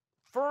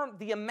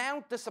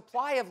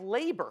supply of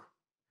labor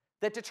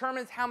that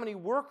determines how many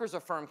workers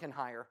a firm can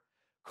hire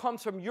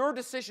comes from your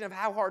decision of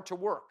how hard to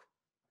work,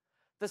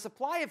 the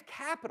supply of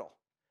capital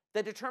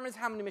that determines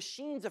how many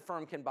machines a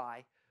firm can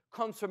buy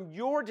comes from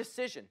your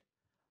decision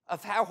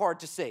of how hard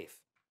to save.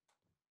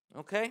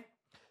 Okay?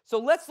 So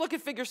let's look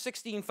at figure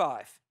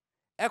 16.5,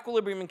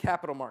 equilibrium in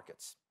capital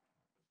markets.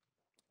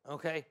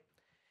 Okay?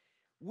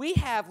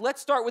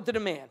 Let's start with the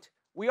demand.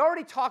 We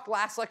already talked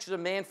last lecture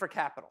demand for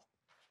capital.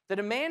 The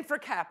demand for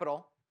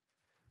capital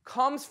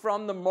comes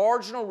from the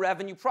marginal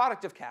revenue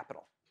product of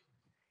capital.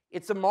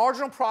 It's the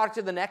marginal product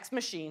of the next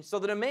machine, so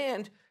the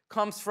demand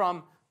comes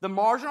from the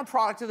marginal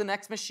product of the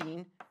next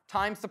machine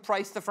times the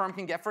price the firm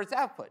can get for its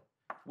output,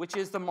 which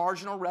is the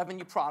marginal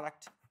revenue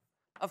product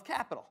of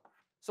capital.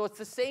 So it's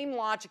the same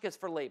logic as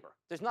for labor.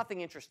 There's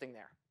nothing interesting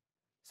there.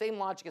 Same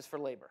logic as for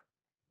labor.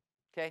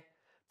 Okay?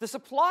 The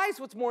supply is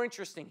what's more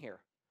interesting here.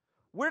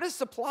 Where does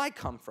supply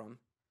come from?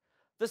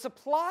 The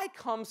supply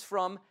comes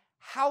from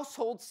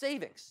household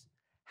savings.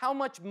 How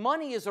much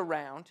money is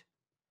around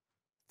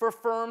for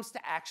firms to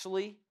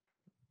actually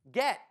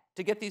get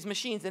to get these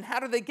machines. And how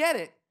do they get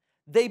it?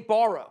 They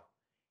borrow.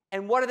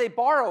 And what do they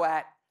borrow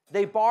at?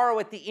 They borrow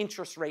at the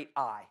interest rate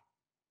I.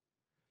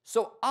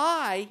 So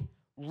I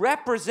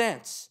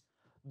represents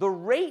the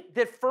rate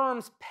that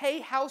firms pay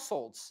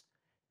households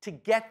to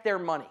get their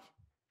money.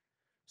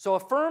 So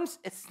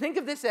think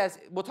of this as,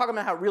 we'll talk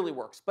about how it really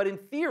works, but in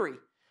theory,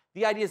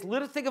 the idea is,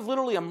 think of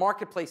literally a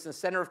marketplace in the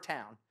center of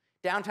town,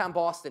 downtown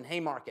Boston,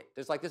 Haymarket.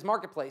 There's like this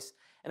marketplace,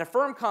 and a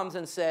firm comes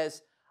and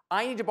says,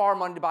 I need to borrow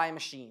money to buy a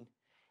machine.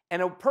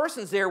 And a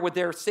person's there with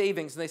their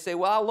savings, and they say,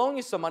 well, I'll loan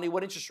you some money.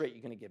 What interest rate are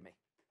you going to give me?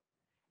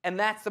 And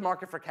that's the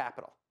market for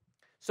capital.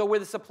 So where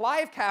the supply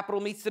of capital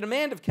meets the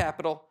demand of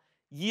capital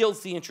yields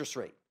the interest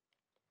rate.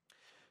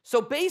 So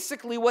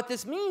basically what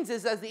this means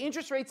is, as the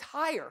interest rate's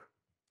higher,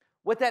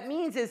 what that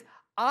means is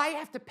I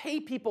have to pay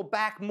people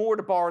back more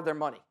to borrow their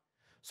money.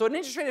 So an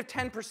interest rate of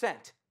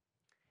 10%,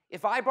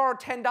 if I borrow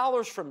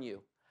 $10 from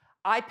you,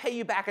 I pay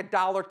you back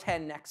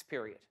 $1.10 next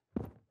period.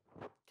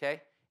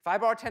 Okay? If I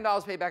borrow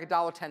 $10, pay back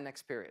 $1.10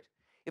 next period.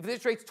 If the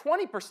interest rate's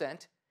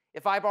 20%,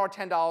 if I borrow $1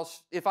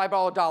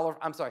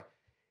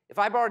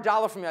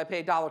 from you, I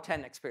pay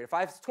 $1.10 next period. If I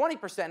have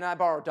 20% and I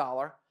borrow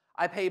 $1,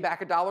 I pay you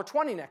back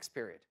 $1.20 next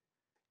period,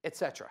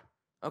 etc.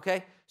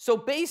 Okay? So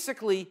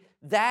basically,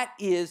 that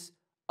is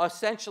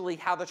essentially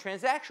how the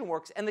transaction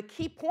works. And the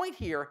key point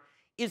here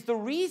is the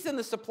reason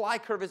the supply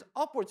curve is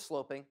upward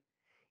sloping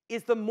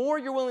is the more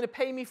you're willing to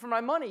pay me for my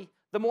money,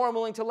 the more I'm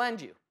willing to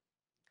lend you.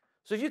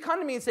 So if you come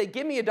to me and say,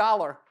 give me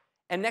 $1,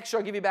 and next year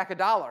I'll give you back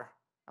 $1,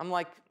 I'm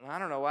like, I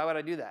don't know, why would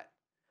I do that?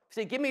 If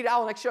you say, give me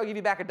 $1, next year I'll give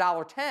you back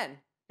 $1.10,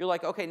 you're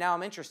like, okay, now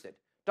I'm interested.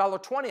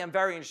 $1.20, I'm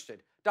very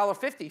interested.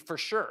 $1.50, for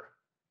sure.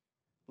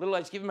 Little I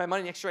just give you my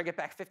money, next year I get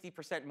back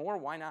 50% more,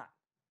 why not?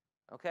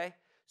 Okay?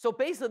 So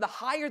basically, the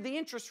higher the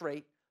interest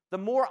rate, the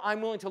more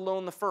I'm willing to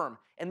loan the firm,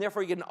 and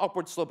therefore you get an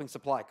upward sloping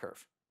supply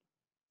curve.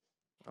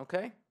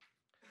 Okay?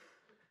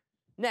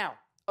 Now,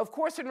 of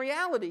course, in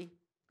reality,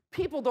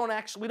 people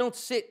we don't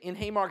sit in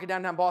Haymarket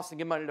downtown Boston and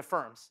give money to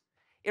firms.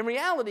 In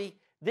reality,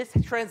 this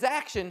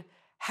transaction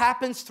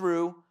happens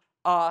through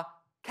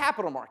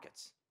capital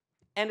markets.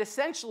 And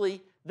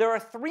essentially, there are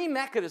three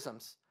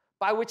mechanisms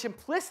by which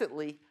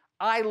implicitly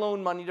I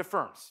loan money to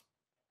firms.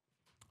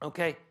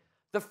 Okay?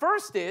 The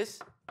first is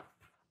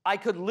I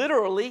could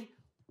literally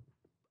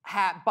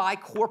buy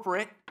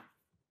corporate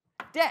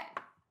debt.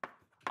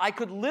 I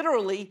could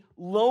literally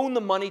loan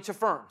the money to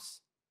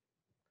firms.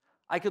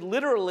 I could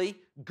literally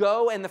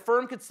go and the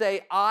firm could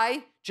say,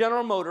 I,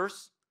 General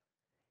Motors,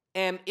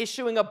 am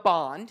issuing a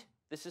bond.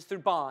 This is through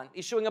bond,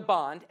 issuing a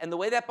bond. And the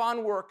way that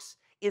bond works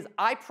is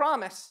I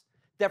promise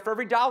that for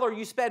every $1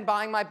 you spend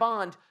buying my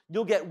bond,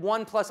 you'll get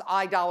 1 plus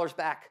I dollars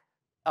back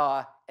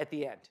at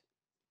the end.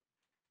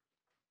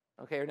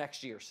 Okay, or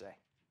next year, say.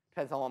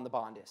 Depends how long the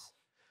bond is.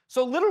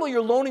 So literally,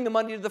 you're loaning the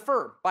money to the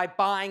firm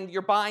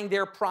you're buying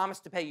their promise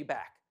to pay you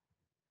back.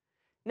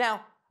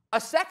 Now, a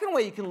second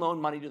way you can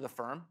loan money to the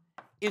firm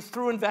is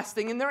through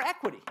investing in their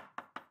equity.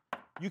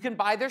 You can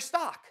buy their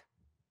stock.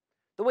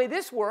 The way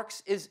this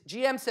works is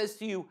GM says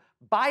to you,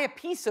 buy a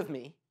piece of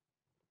me,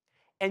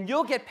 and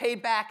you'll get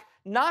paid back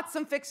not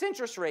some fixed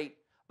interest rate,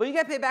 but you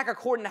get paid back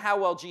according to how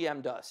well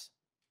GM does.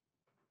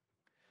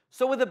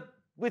 So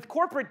with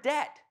corporate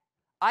debt,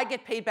 I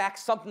get paid back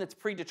something that's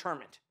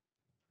predetermined.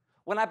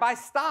 When I buy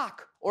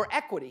stock or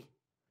equity,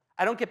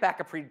 I don't get back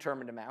a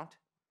predetermined amount.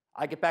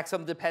 I get back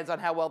something that depends on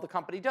how well the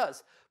company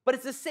does. But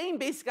it's the same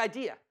basic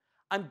idea.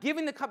 I'm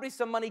giving the company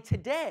some money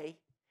today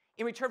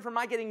in return for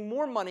my getting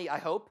more money, I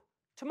hope,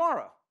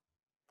 tomorrow.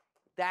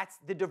 That's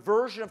the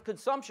diversion of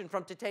consumption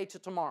from today to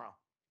tomorrow.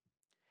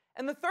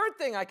 And the third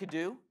thing I could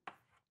do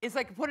is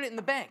I could put it in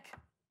the bank.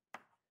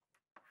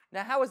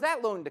 Now, how is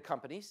that loaned to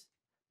companies?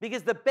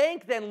 Because the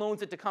bank then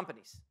loans it to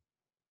companies.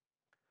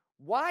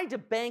 Why do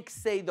banks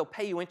say they'll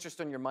pay you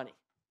interest on your money?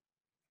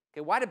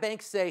 Okay, why do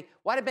banks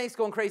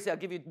going crazy, I'll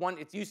give you one,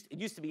 it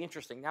used to be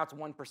interesting, now it's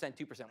 1%,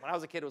 2%. When I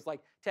was a kid, it was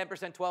like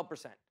 10%,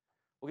 12%.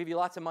 We'll give you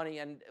lots of money,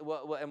 and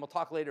we'll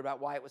talk later about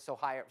why it was so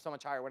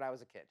much higher when I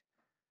was a kid.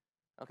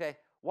 Okay,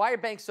 why are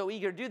banks so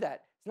eager to do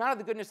that? It's not out of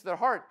the goodness of their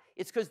heart.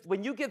 It's because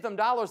when you give them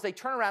dollars, they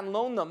turn around and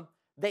loan them.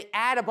 They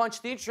add a bunch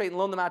to the interest rate and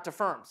loan them out to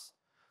firms.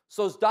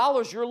 So those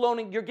dollars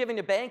you're giving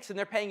to banks, and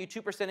they're paying you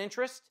 2%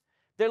 interest,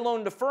 they're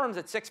loaning to firms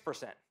at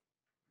 6%.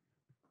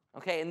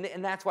 Okay,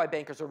 and that's why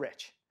bankers are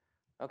rich.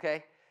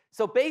 Okay,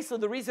 so basically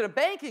the reason a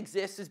bank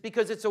exists is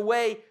because it's a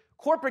way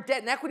corporate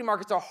debt and equity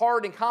markets are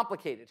hard and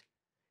complicated.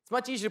 It's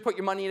much easier to put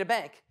your money in a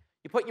bank.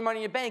 You put your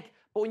money in a bank,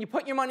 but when you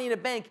put your money in a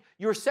bank,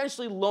 you're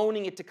essentially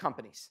loaning it to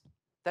companies.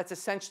 That's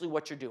essentially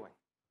what you're doing.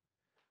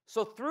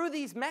 So through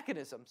these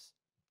mechanisms,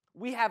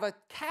 we have a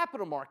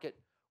capital market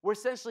where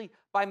essentially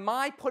by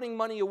my putting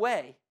money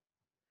away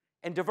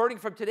and diverting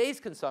from today's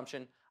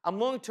consumption, I'm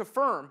loaning to a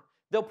firm,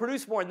 they'll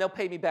produce more and they'll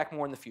pay me back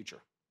more in the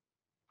future.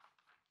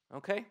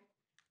 Okay?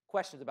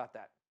 Questions about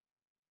that?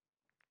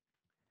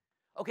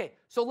 Okay,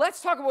 so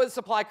let's talk about where the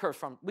supply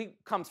curve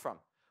comes from.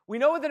 We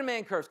know where the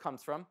demand curve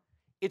comes from.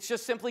 It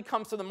just simply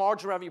comes from the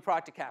marginal revenue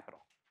product to capital.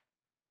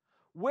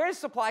 Where does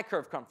the supply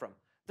curve come from?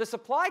 The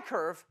supply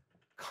curve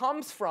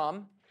comes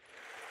from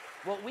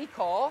what we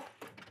call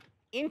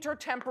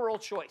intertemporal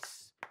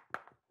choice.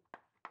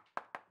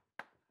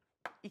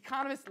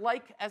 Economists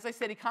like, as I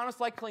said, economists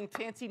like putting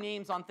fancy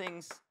names on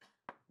things.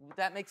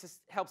 That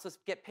helps us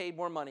get paid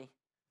more money.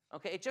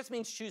 Okay, it just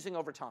means choosing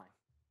over time.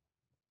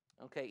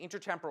 Okay,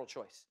 intertemporal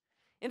choice.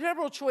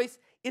 Intertemporal choice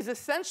is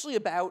essentially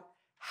about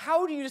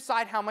how do you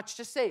decide how much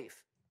to save.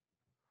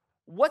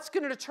 What's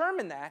going to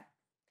determine that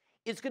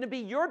is going to be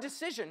your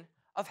decision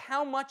of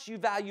how much you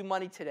value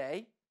money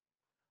today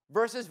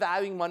versus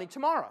valuing money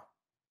tomorrow.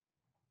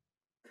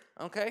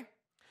 Okay?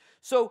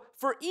 So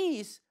for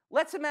ease,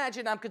 let's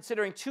imagine I'm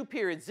considering 2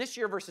 periods, this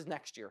year versus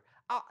next year.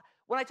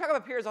 When I talk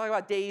about periods, I talk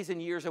about days and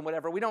years and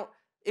whatever.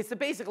 It's the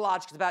basic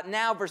logic. It's about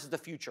now versus the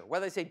future.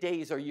 Whether I say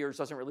days or years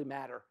doesn't really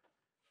matter,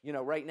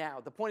 right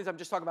now. The point is I'm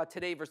just talking about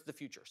today versus the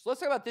future. So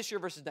let's talk about this year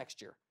versus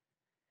next year.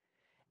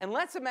 And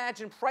let's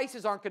imagine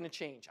prices aren't going to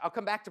change. I'll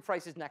come back to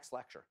prices next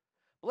lecture.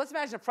 But let's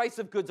imagine the price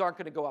of goods aren't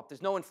going to go up.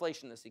 There's no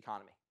inflation in this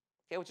economy,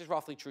 okay, which is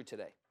roughly true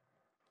today.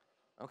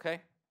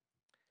 Okay?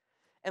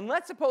 And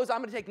let's suppose I'm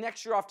going to take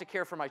next year off to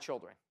care for my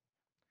children.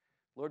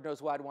 Lord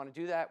knows why I'd want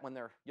to do that when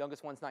their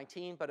youngest one's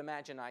 19, but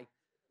imagine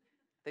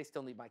they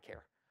still need my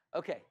care.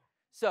 Okay,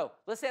 so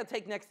let's say I'll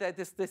take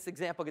this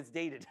example gets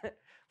dated. Let's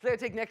say I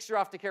take next year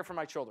off to care for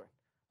my children.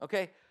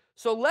 Okay,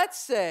 so let's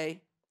say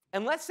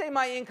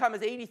my income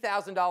is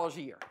 $80,000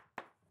 a year.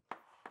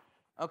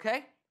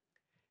 Okay,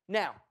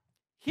 now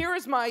here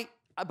is but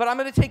I'm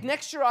going to take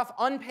next year off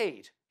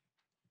unpaid.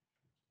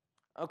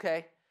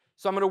 Okay,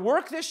 so I'm going to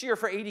work this year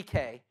for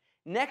 $80K.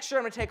 Next year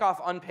I'm going to take off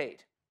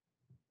unpaid.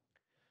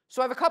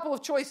 So I have a couple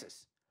of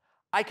choices.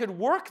 I could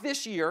work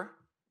this year,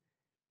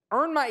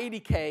 earn my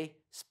 $80K,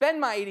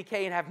 spend my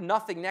 $80K, and have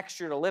nothing next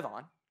year to live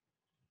on.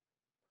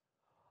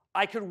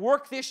 I could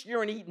work this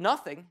year and eat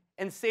nothing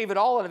and save it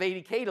all and have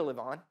 $80K to live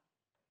on,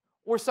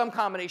 or some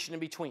combination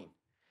in between.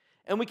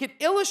 And we could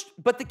illustrate,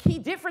 but the key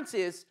difference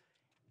is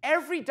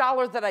every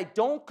dollar that I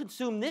don't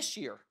consume this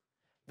year,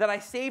 that I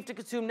save to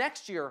consume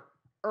next year,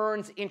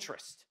 earns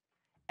interest.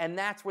 And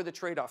that's where the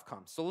trade-off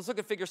comes. So let's look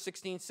at figure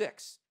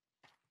 16.6.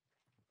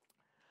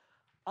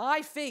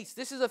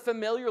 This is a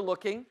familiar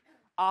looking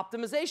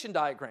optimization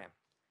diagram.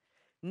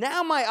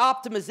 Now my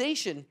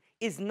optimization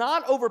is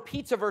not over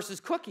pizza versus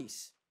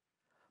cookies,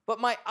 but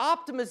my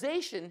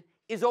optimization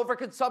is over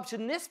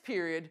consumption this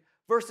period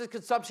versus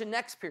consumption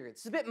next period.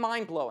 It's a bit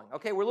mind-blowing,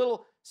 okay? We're a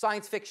little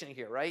science fiction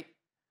here, right?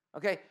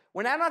 Okay,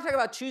 we're now not talking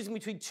about choosing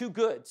between 2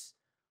 goods,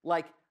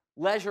 like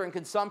leisure and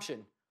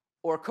consumption,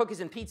 or cookies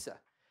and pizza.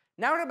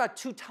 Now we're talking about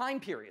 2 time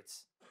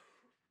periods.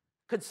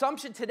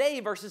 Consumption today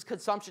versus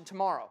consumption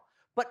tomorrow.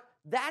 But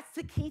that's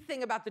the key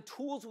thing about the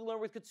tools we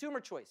learn with consumer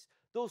choice.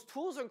 Those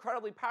tools are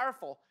incredibly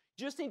powerful.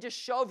 You just need to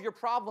shove your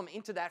problem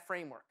into that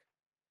framework.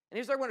 And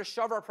here's where we're going to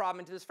shove our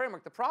problem into this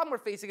framework. The problem we're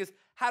facing is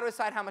how to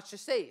decide how much to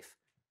save.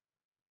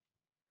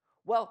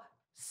 Well,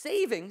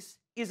 savings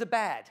is a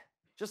bad,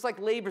 just like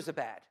labor's a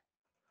bad.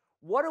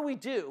 What do we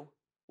do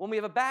when we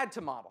have a bad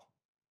to model?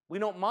 We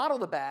don't model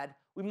the bad,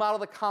 we model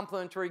the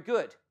complementary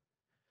good.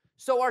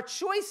 So our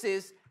choice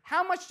is,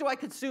 how much do I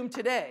consume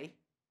today?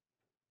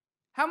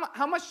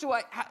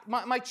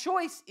 My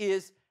choice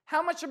is,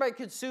 how much am I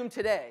consume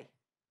today?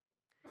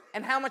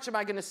 And how much am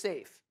I going to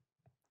save?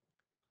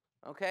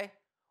 Okay?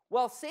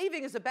 Well,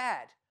 saving is a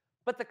bad,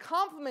 but the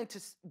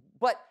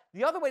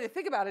other way to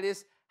think about it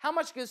is, how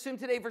much consume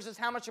today versus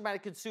how much am I to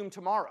consume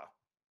tomorrow?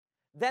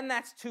 Then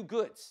that's 2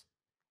 goods,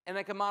 and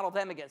I can model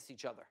them against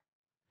each other.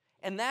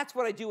 And that's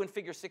what I do in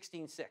figure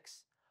 16.6.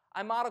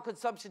 I model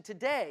consumption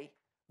today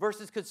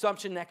versus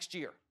consumption next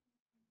year.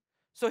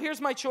 So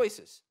here's my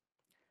choices.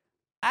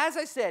 As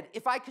I said,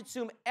 if I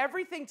consume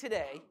everything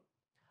today,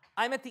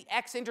 I'm at the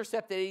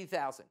x-intercept at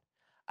 80,000.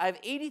 I have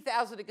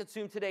 80,000 to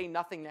consume today,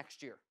 nothing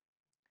next year.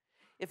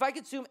 If I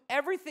consume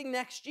everything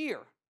next year,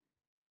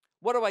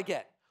 what do I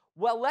get?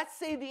 Well, let's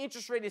say the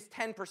interest rate is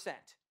 10%.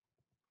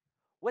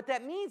 What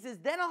that means is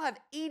then I'll have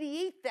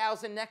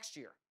 88,000 next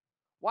year.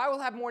 Why will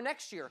I have more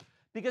next year?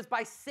 Because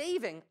by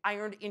saving, I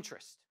earned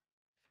interest.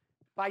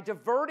 By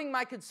diverting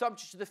my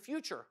consumption to the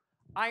future,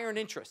 I earned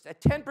interest. At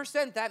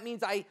 10%, that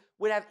means I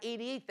would have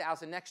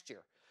 88,000 next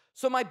year.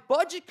 So my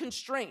budget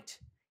constraint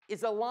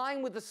is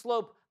aligned with the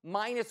slope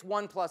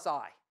 -1 plus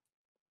I.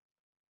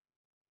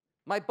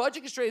 My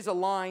budget constraint is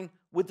aligned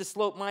with the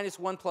slope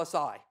 -1 plus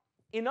I.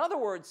 In other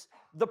words,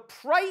 the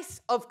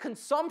price of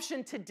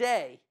consumption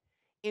today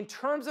in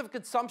terms of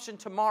consumption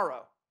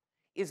tomorrow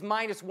is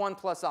 -1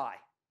 plus I.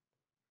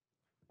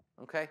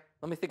 Okay?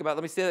 Let me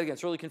say that again.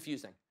 It's really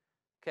confusing.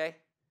 Okay?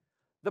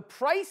 The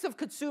price of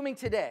consuming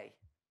today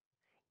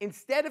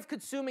instead of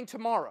consuming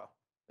tomorrow,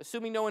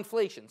 assuming no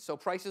inflation, so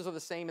prices are the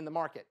same in the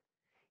market,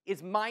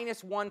 is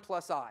 -1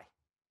 plus I.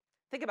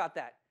 Think about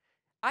that.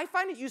 I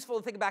find it useful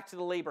to think back to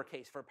the labor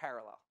case for a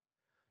parallel.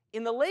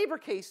 In the labor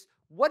case,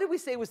 what did we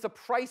say was the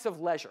price of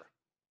leisure?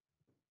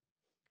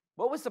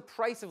 What was the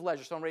price of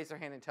leisure? Someone raise their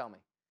hand and tell me.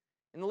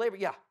 In the labor,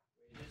 yeah.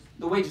 Wages.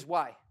 The wages,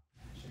 why?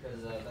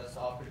 Because that's the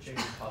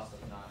opportunity cost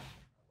of not.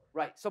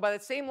 Right, so by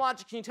that same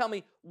logic, can you tell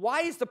me,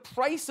 why is the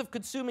price of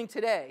consuming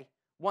today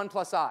 1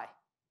 plus I?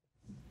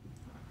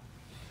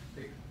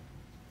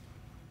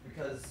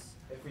 Because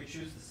if we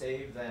choose to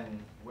save, then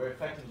we're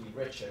effectively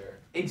richer.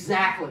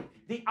 Exactly.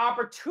 The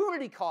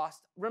opportunity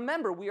cost,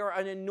 remember, we are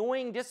an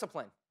annoying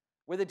discipline.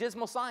 We're the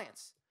dismal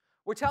science.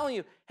 We're telling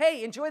you,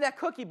 hey, enjoy that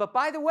cookie, but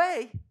by the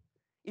way,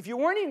 if you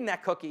weren't eating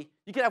that cookie,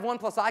 you could have 1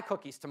 + I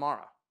cookies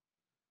tomorrow.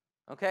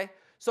 Okay?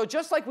 So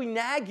just like we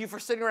nag you for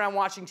sitting around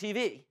watching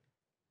TV,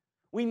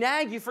 we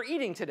nag you for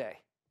eating today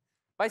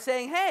by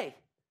saying, hey,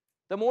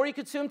 the more you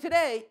consume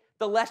today,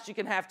 the less you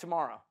can have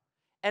tomorrow.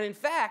 And in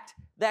fact,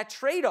 that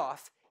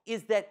trade-off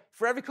is that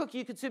for every cookie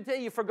you consume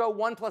today, you forgo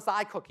 1 +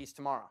 I cookies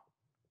tomorrow.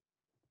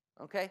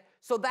 Okay?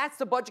 So that's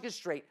the budget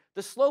constraint.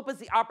 The slope is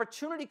the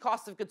opportunity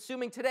cost of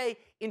consuming today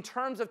in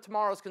terms of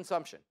tomorrow's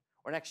consumption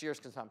or next year's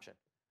consumption.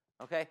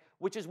 Okay?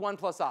 Which is 1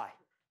 + I.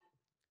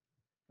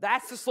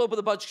 That's the slope of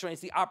the budget constraint,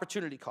 it's the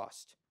opportunity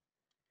cost.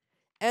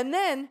 And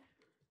then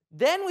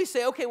we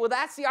say, okay, well,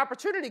 that's the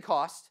opportunity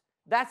cost.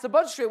 That's the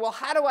budget constraint. Well,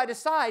 how do I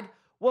decide?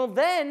 Well,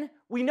 then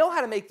we know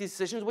how to make these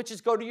decisions, which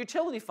is go to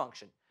utility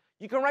function.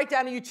 You can write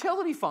down a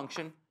utility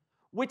function,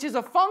 which is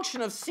a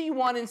function of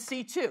C1 and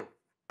C2.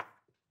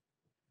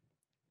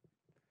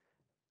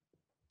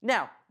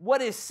 Now,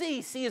 what is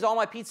C? C is all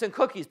my pizza and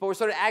cookies, but we're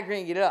sort of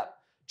aggregating it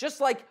up.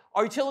 Just like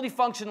our utility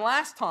function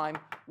last time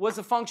was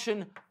a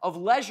function of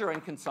leisure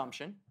and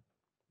consumption.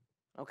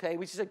 Okay,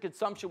 we just said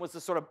consumption was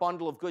the sort of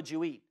bundle of goods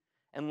you eat,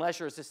 and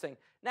leisure is this thing.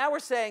 Now we're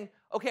saying,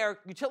 okay, our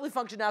utility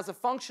function now is a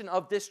function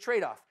of this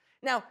trade-off.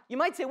 Now, you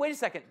might say, wait a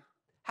second,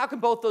 how can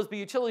both those be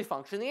utility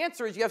function? The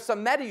answer is you have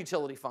some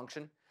meta-utility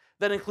function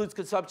that includes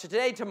consumption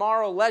today,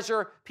 tomorrow,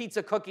 leisure,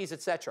 pizza, cookies,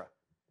 etc.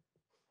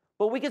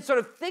 But we can sort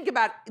of think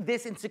about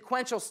this in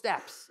sequential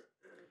steps.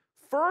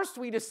 First,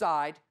 we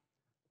decide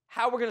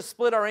how we're going to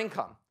split our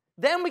income.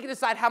 Then we can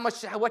decide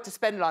what to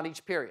spend it on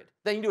each period.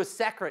 Then you do a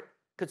separate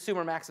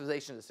consumer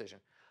maximization decision.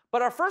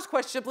 But our first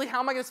question is simply, how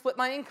am I going to split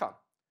my income?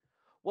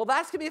 Well,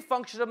 that's going to be a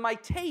function of my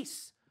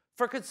tastes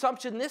for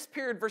consumption this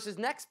period versus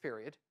next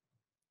period,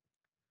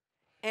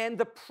 and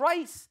the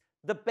price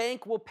the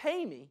bank will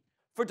pay me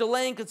for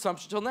delaying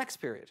consumption until next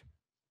period.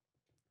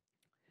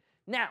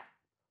 Now,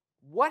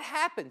 what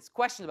happens?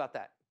 Questions about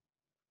that?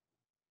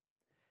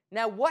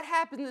 Now, what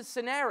happens in the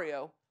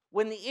scenario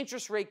when the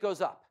interest rate goes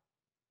up?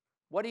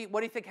 What do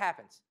you think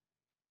happens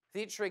if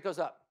the interest rate goes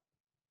up?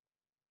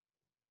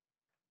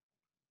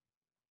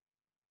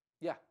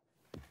 Yeah.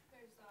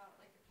 There's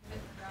like a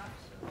pivot graph,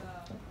 so the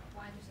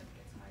y-intercept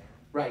gets higher.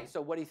 Right.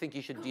 So what do you think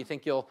you should? What do you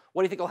think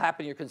will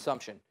happen in your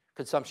consumption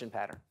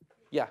pattern?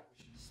 Yeah.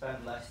 We should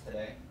spend less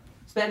today.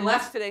 Spend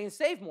less today and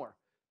save more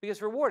because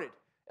rewarded.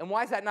 And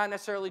why is that not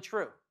necessarily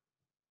true?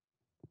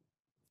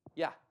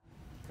 Yeah.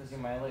 Because you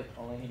might like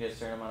only need a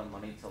certain amount of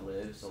money to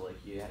live, so like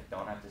you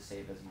don't have to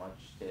save as much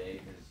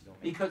today because you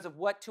don't. Because of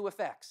what two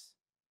effects?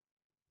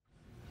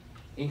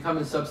 Income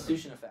and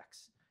substitution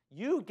effects.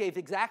 You gave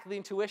exactly the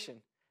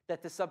intuition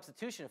that the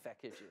substitution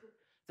effect gives you.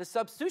 The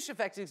substitution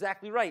effect is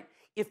exactly right.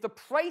 If the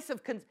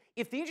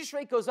interest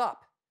rate goes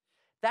up,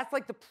 that's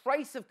like the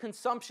price of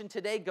consumption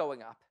today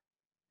going up.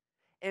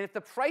 And if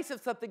the price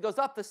of something goes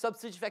up, the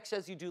substitution effect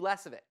says you do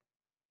less of it.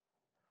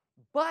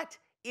 But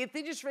if the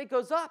interest rate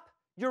goes up,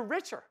 you're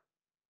richer.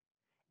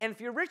 And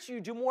if you're richer,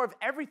 you do more of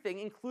everything,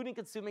 including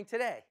consuming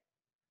today.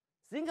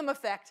 So the income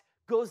effect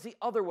goes the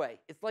other way.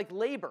 It's like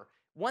labor.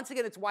 Once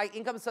again, it's why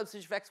income and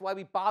substitution effects, why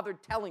we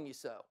bothered telling you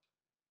so.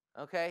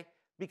 Okay?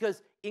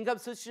 Because income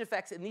and substitution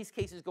effects in these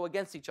cases go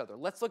against each other.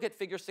 Let's look at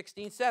figure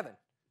 16.7.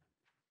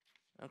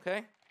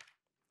 Okay?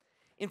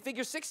 In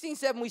figure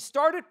 16.7, we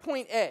start at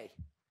point A.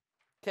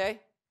 Okay?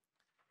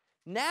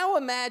 Now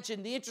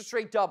imagine the interest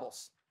rate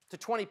doubles to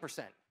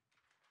 20%.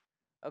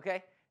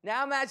 Okay?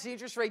 Now imagine the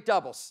interest rate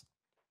doubles.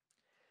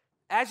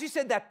 As you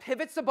said, that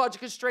pivots the budget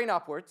constraint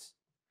upwards.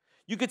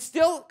 You could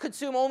still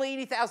consume only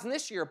 $80,000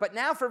 this year, but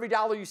now for every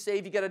dollar you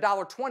save, you get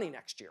 $1.20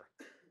 next year.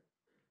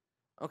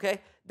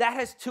 Okay? That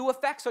has two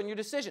effects on your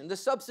decision. The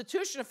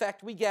substitution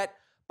effect we get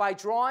by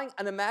drawing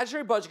an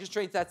imaginary budget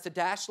constraint, that's the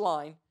dashed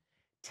line,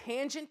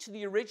 tangent to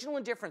the original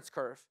indifference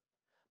curve,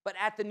 but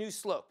at the new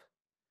slope.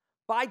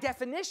 By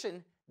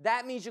definition,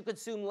 that means you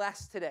consume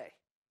less today.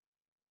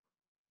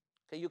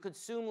 Okay, you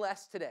consume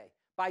less today.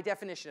 By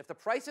definition, if the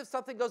price of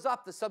something goes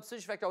up, the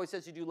substitution effect always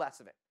says you do less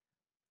of it.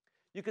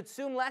 You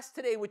consume less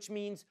today, which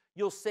means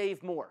you'll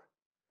save more.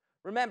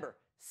 Remember,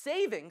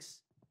 savings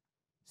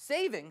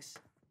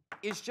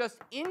is just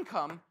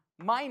income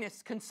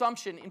minus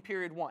consumption in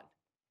period one.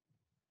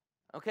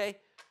 Okay?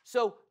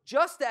 So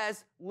just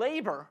as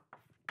labor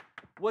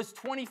was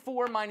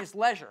 24 minus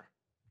leisure,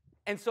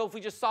 and so if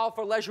we just solve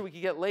for leisure, we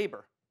could get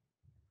labor.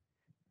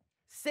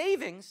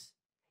 Savings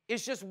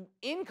is just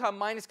income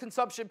minus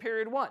consumption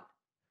period one.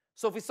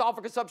 So if we solve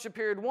for consumption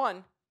period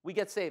one, we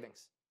get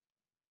savings.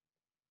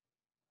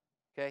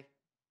 Okay?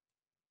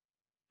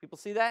 People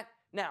see that?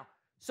 Now,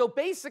 so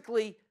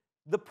basically,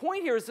 the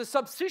point here is the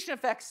substitution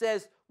effect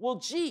says, well,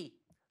 gee,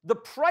 the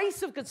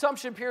price of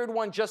consumption period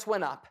one just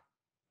went up.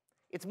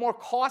 It's more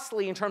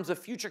costly in terms of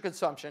future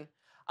consumption.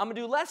 I'm going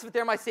to do less of it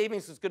there. My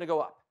savings is going to go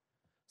up.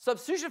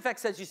 Substitution effect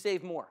says you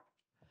save more.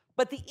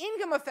 But the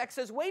income effect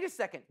says, wait a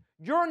second,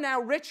 you're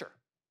now richer.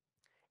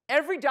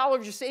 every dollar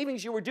of your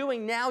savings you were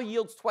doing now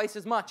yields twice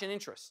as much in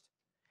interest.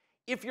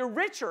 If you're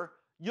richer,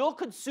 you'll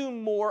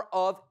consume more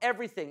of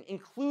everything,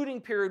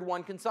 including period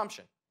 1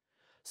 consumption.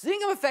 So the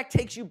income effect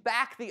takes you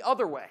back the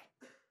other way.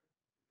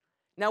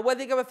 Now, whether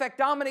the income effect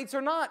dominates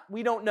or not,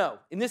 we don't know.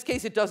 In this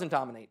case, it doesn't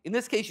dominate. In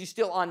this case, you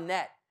still, on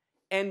net,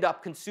 end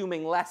up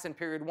consuming less in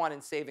period 1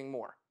 and saving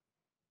more.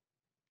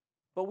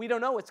 But we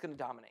don't know what's going to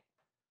dominate.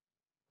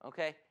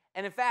 Okay?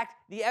 And in fact,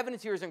 the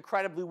evidence here is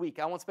incredibly weak.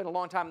 I won't spend a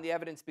long time on the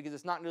evidence because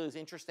it's not nearly as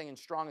interesting and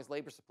strong as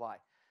labor supply.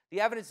 The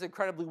evidence is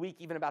incredibly weak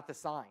even about the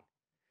sign.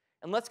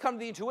 And let's come to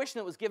the intuition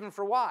that was given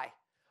for why.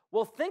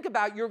 Well, think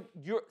about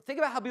think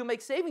about how people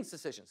make savings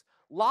decisions.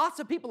 Lots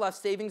of people have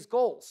savings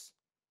goals.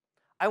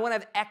 I want to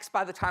have X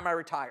by the time I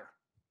retire.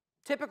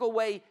 Typical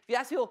way, if you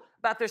ask people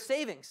about their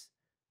savings,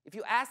 if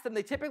you ask them,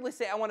 they typically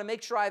say, I want to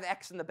make sure I have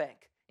X in the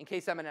bank in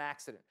case I'm in an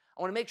accident.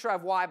 I want to make sure I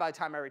have Y by the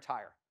time I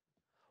retire.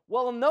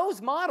 Well, in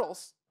those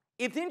models,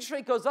 if the interest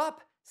rate goes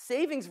up,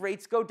 savings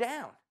rates go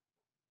down.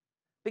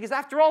 Because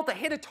after all, to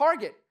hit a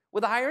target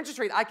with a higher interest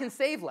rate, I can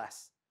save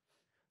less.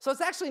 So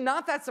it's actually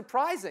not that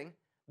surprising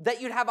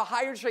that you'd have a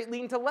higher interest rate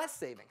leading to less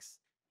savings.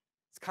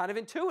 It's kind of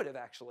intuitive,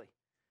 actually.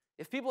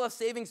 If people have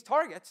savings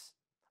targets,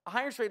 a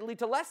higher interest rate will lead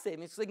to less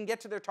savings so they can get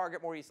to their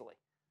target more easily.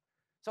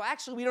 So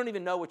actually, we don't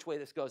even know which way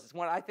this goes. It's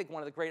I think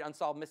one of the great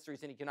unsolved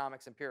mysteries in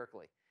economics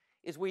empirically,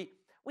 is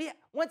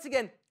once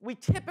again, we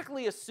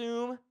typically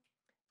assume,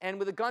 and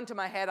with a gun to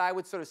my head, I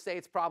would sort of say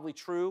it's probably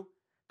true,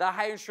 that a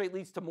higher interest rate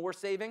leads to more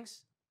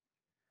savings.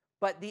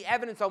 But the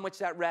evidence on which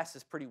that rests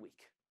is pretty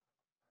weak.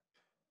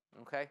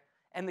 Okay?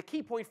 And the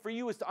key point for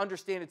you is to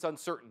understand it's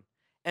uncertain.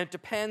 And it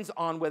depends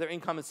on whether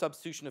income and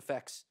substitution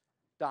effects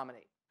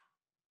dominate.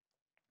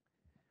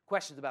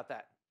 Questions about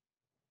that?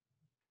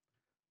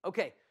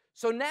 Okay,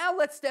 so now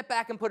let's step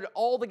back and put it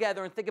all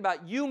together and think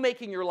about you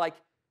making your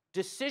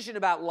decision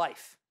about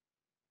life.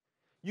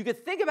 You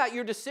could think about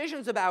your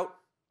decisions about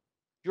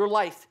your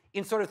life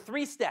in sort of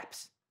 3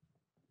 steps.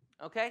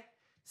 Okay?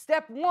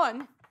 Step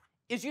 1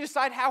 is you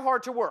decide how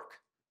hard to work.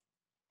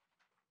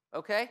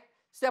 Okay?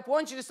 Step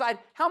 1 is you decide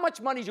how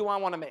much money do I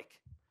want to make.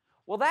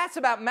 Well, that's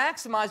about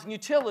maximizing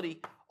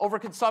utility over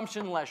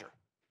consumption and leisure.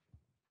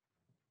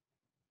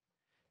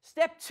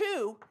 Step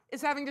 2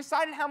 is having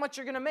decided how much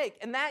you're going to make,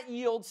 and that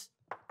yields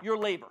your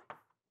labor.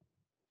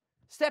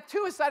 Step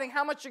 2 is deciding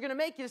how much you're going to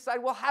make. You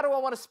decide, well, how do I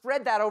want to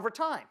spread that over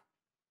time?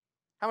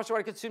 How much do I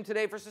want to consume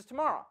today versus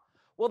tomorrow?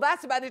 Well,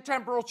 that's about a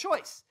temporal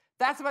choice.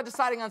 That's about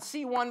deciding on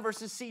C1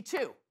 versus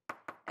C2,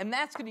 and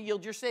that's going to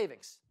yield your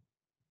savings.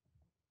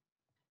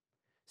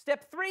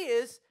 Step 3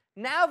 is,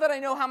 now that I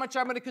know how much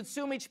I'm going to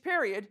consume each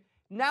period,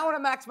 now I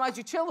want to maximize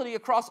utility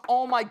across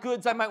all my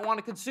goods I might want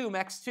to consume,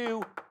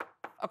 X2,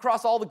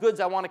 across all the goods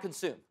I want to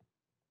consume.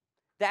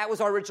 That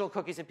was our original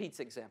cookies and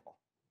pizza example.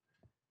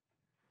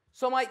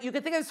 So you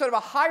can think of it as sort of a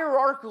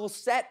hierarchical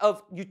set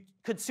of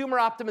consumer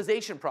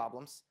optimization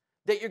problems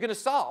that you're going to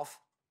solve.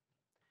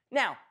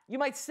 Now, you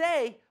might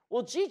say,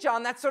 well, gee,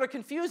 John, that's sort of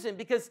confusing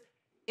because,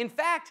 in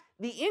fact,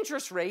 the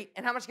interest rate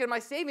and how much I get in my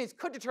savings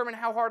could determine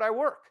how hard I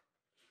work.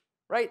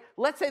 Right?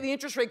 Let's say the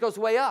interest rate goes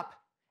way up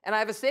and I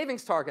have a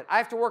savings target. I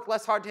have to work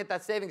less hard to hit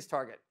that savings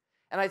target.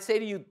 And I'd say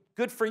to you,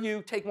 good for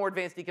you, take more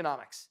advanced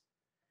economics.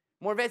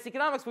 More advanced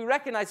economics we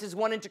recognize is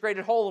one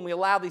integrated whole and we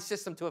allow these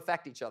systems to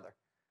affect each other.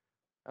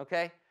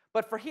 Okay?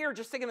 But for here,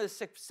 just think of it as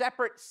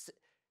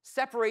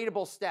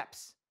separatable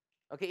steps.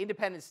 Okay?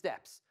 Independent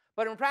steps.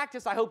 But in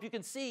practice, I hope you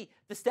can see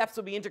the steps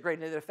will be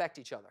integrated and they affect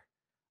each other.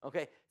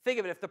 Okay? Think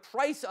of it, if the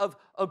price of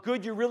a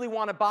good you really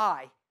want to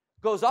buy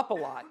goes up a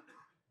lot,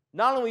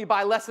 not only will you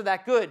buy less of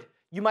that good,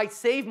 you might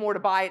save more to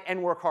buy it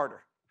and work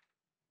harder.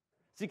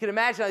 So you can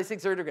imagine how these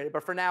things are integrated,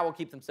 but for now, we'll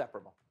keep them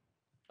separable.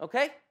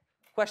 Okay?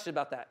 Question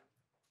about that?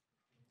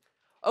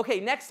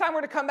 Okay, next time we're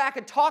going to come back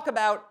and talk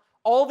about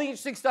all the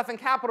interesting stuff in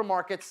capital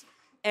markets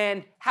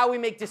and how we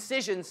make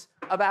decisions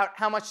about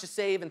how much to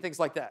save and things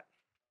like that.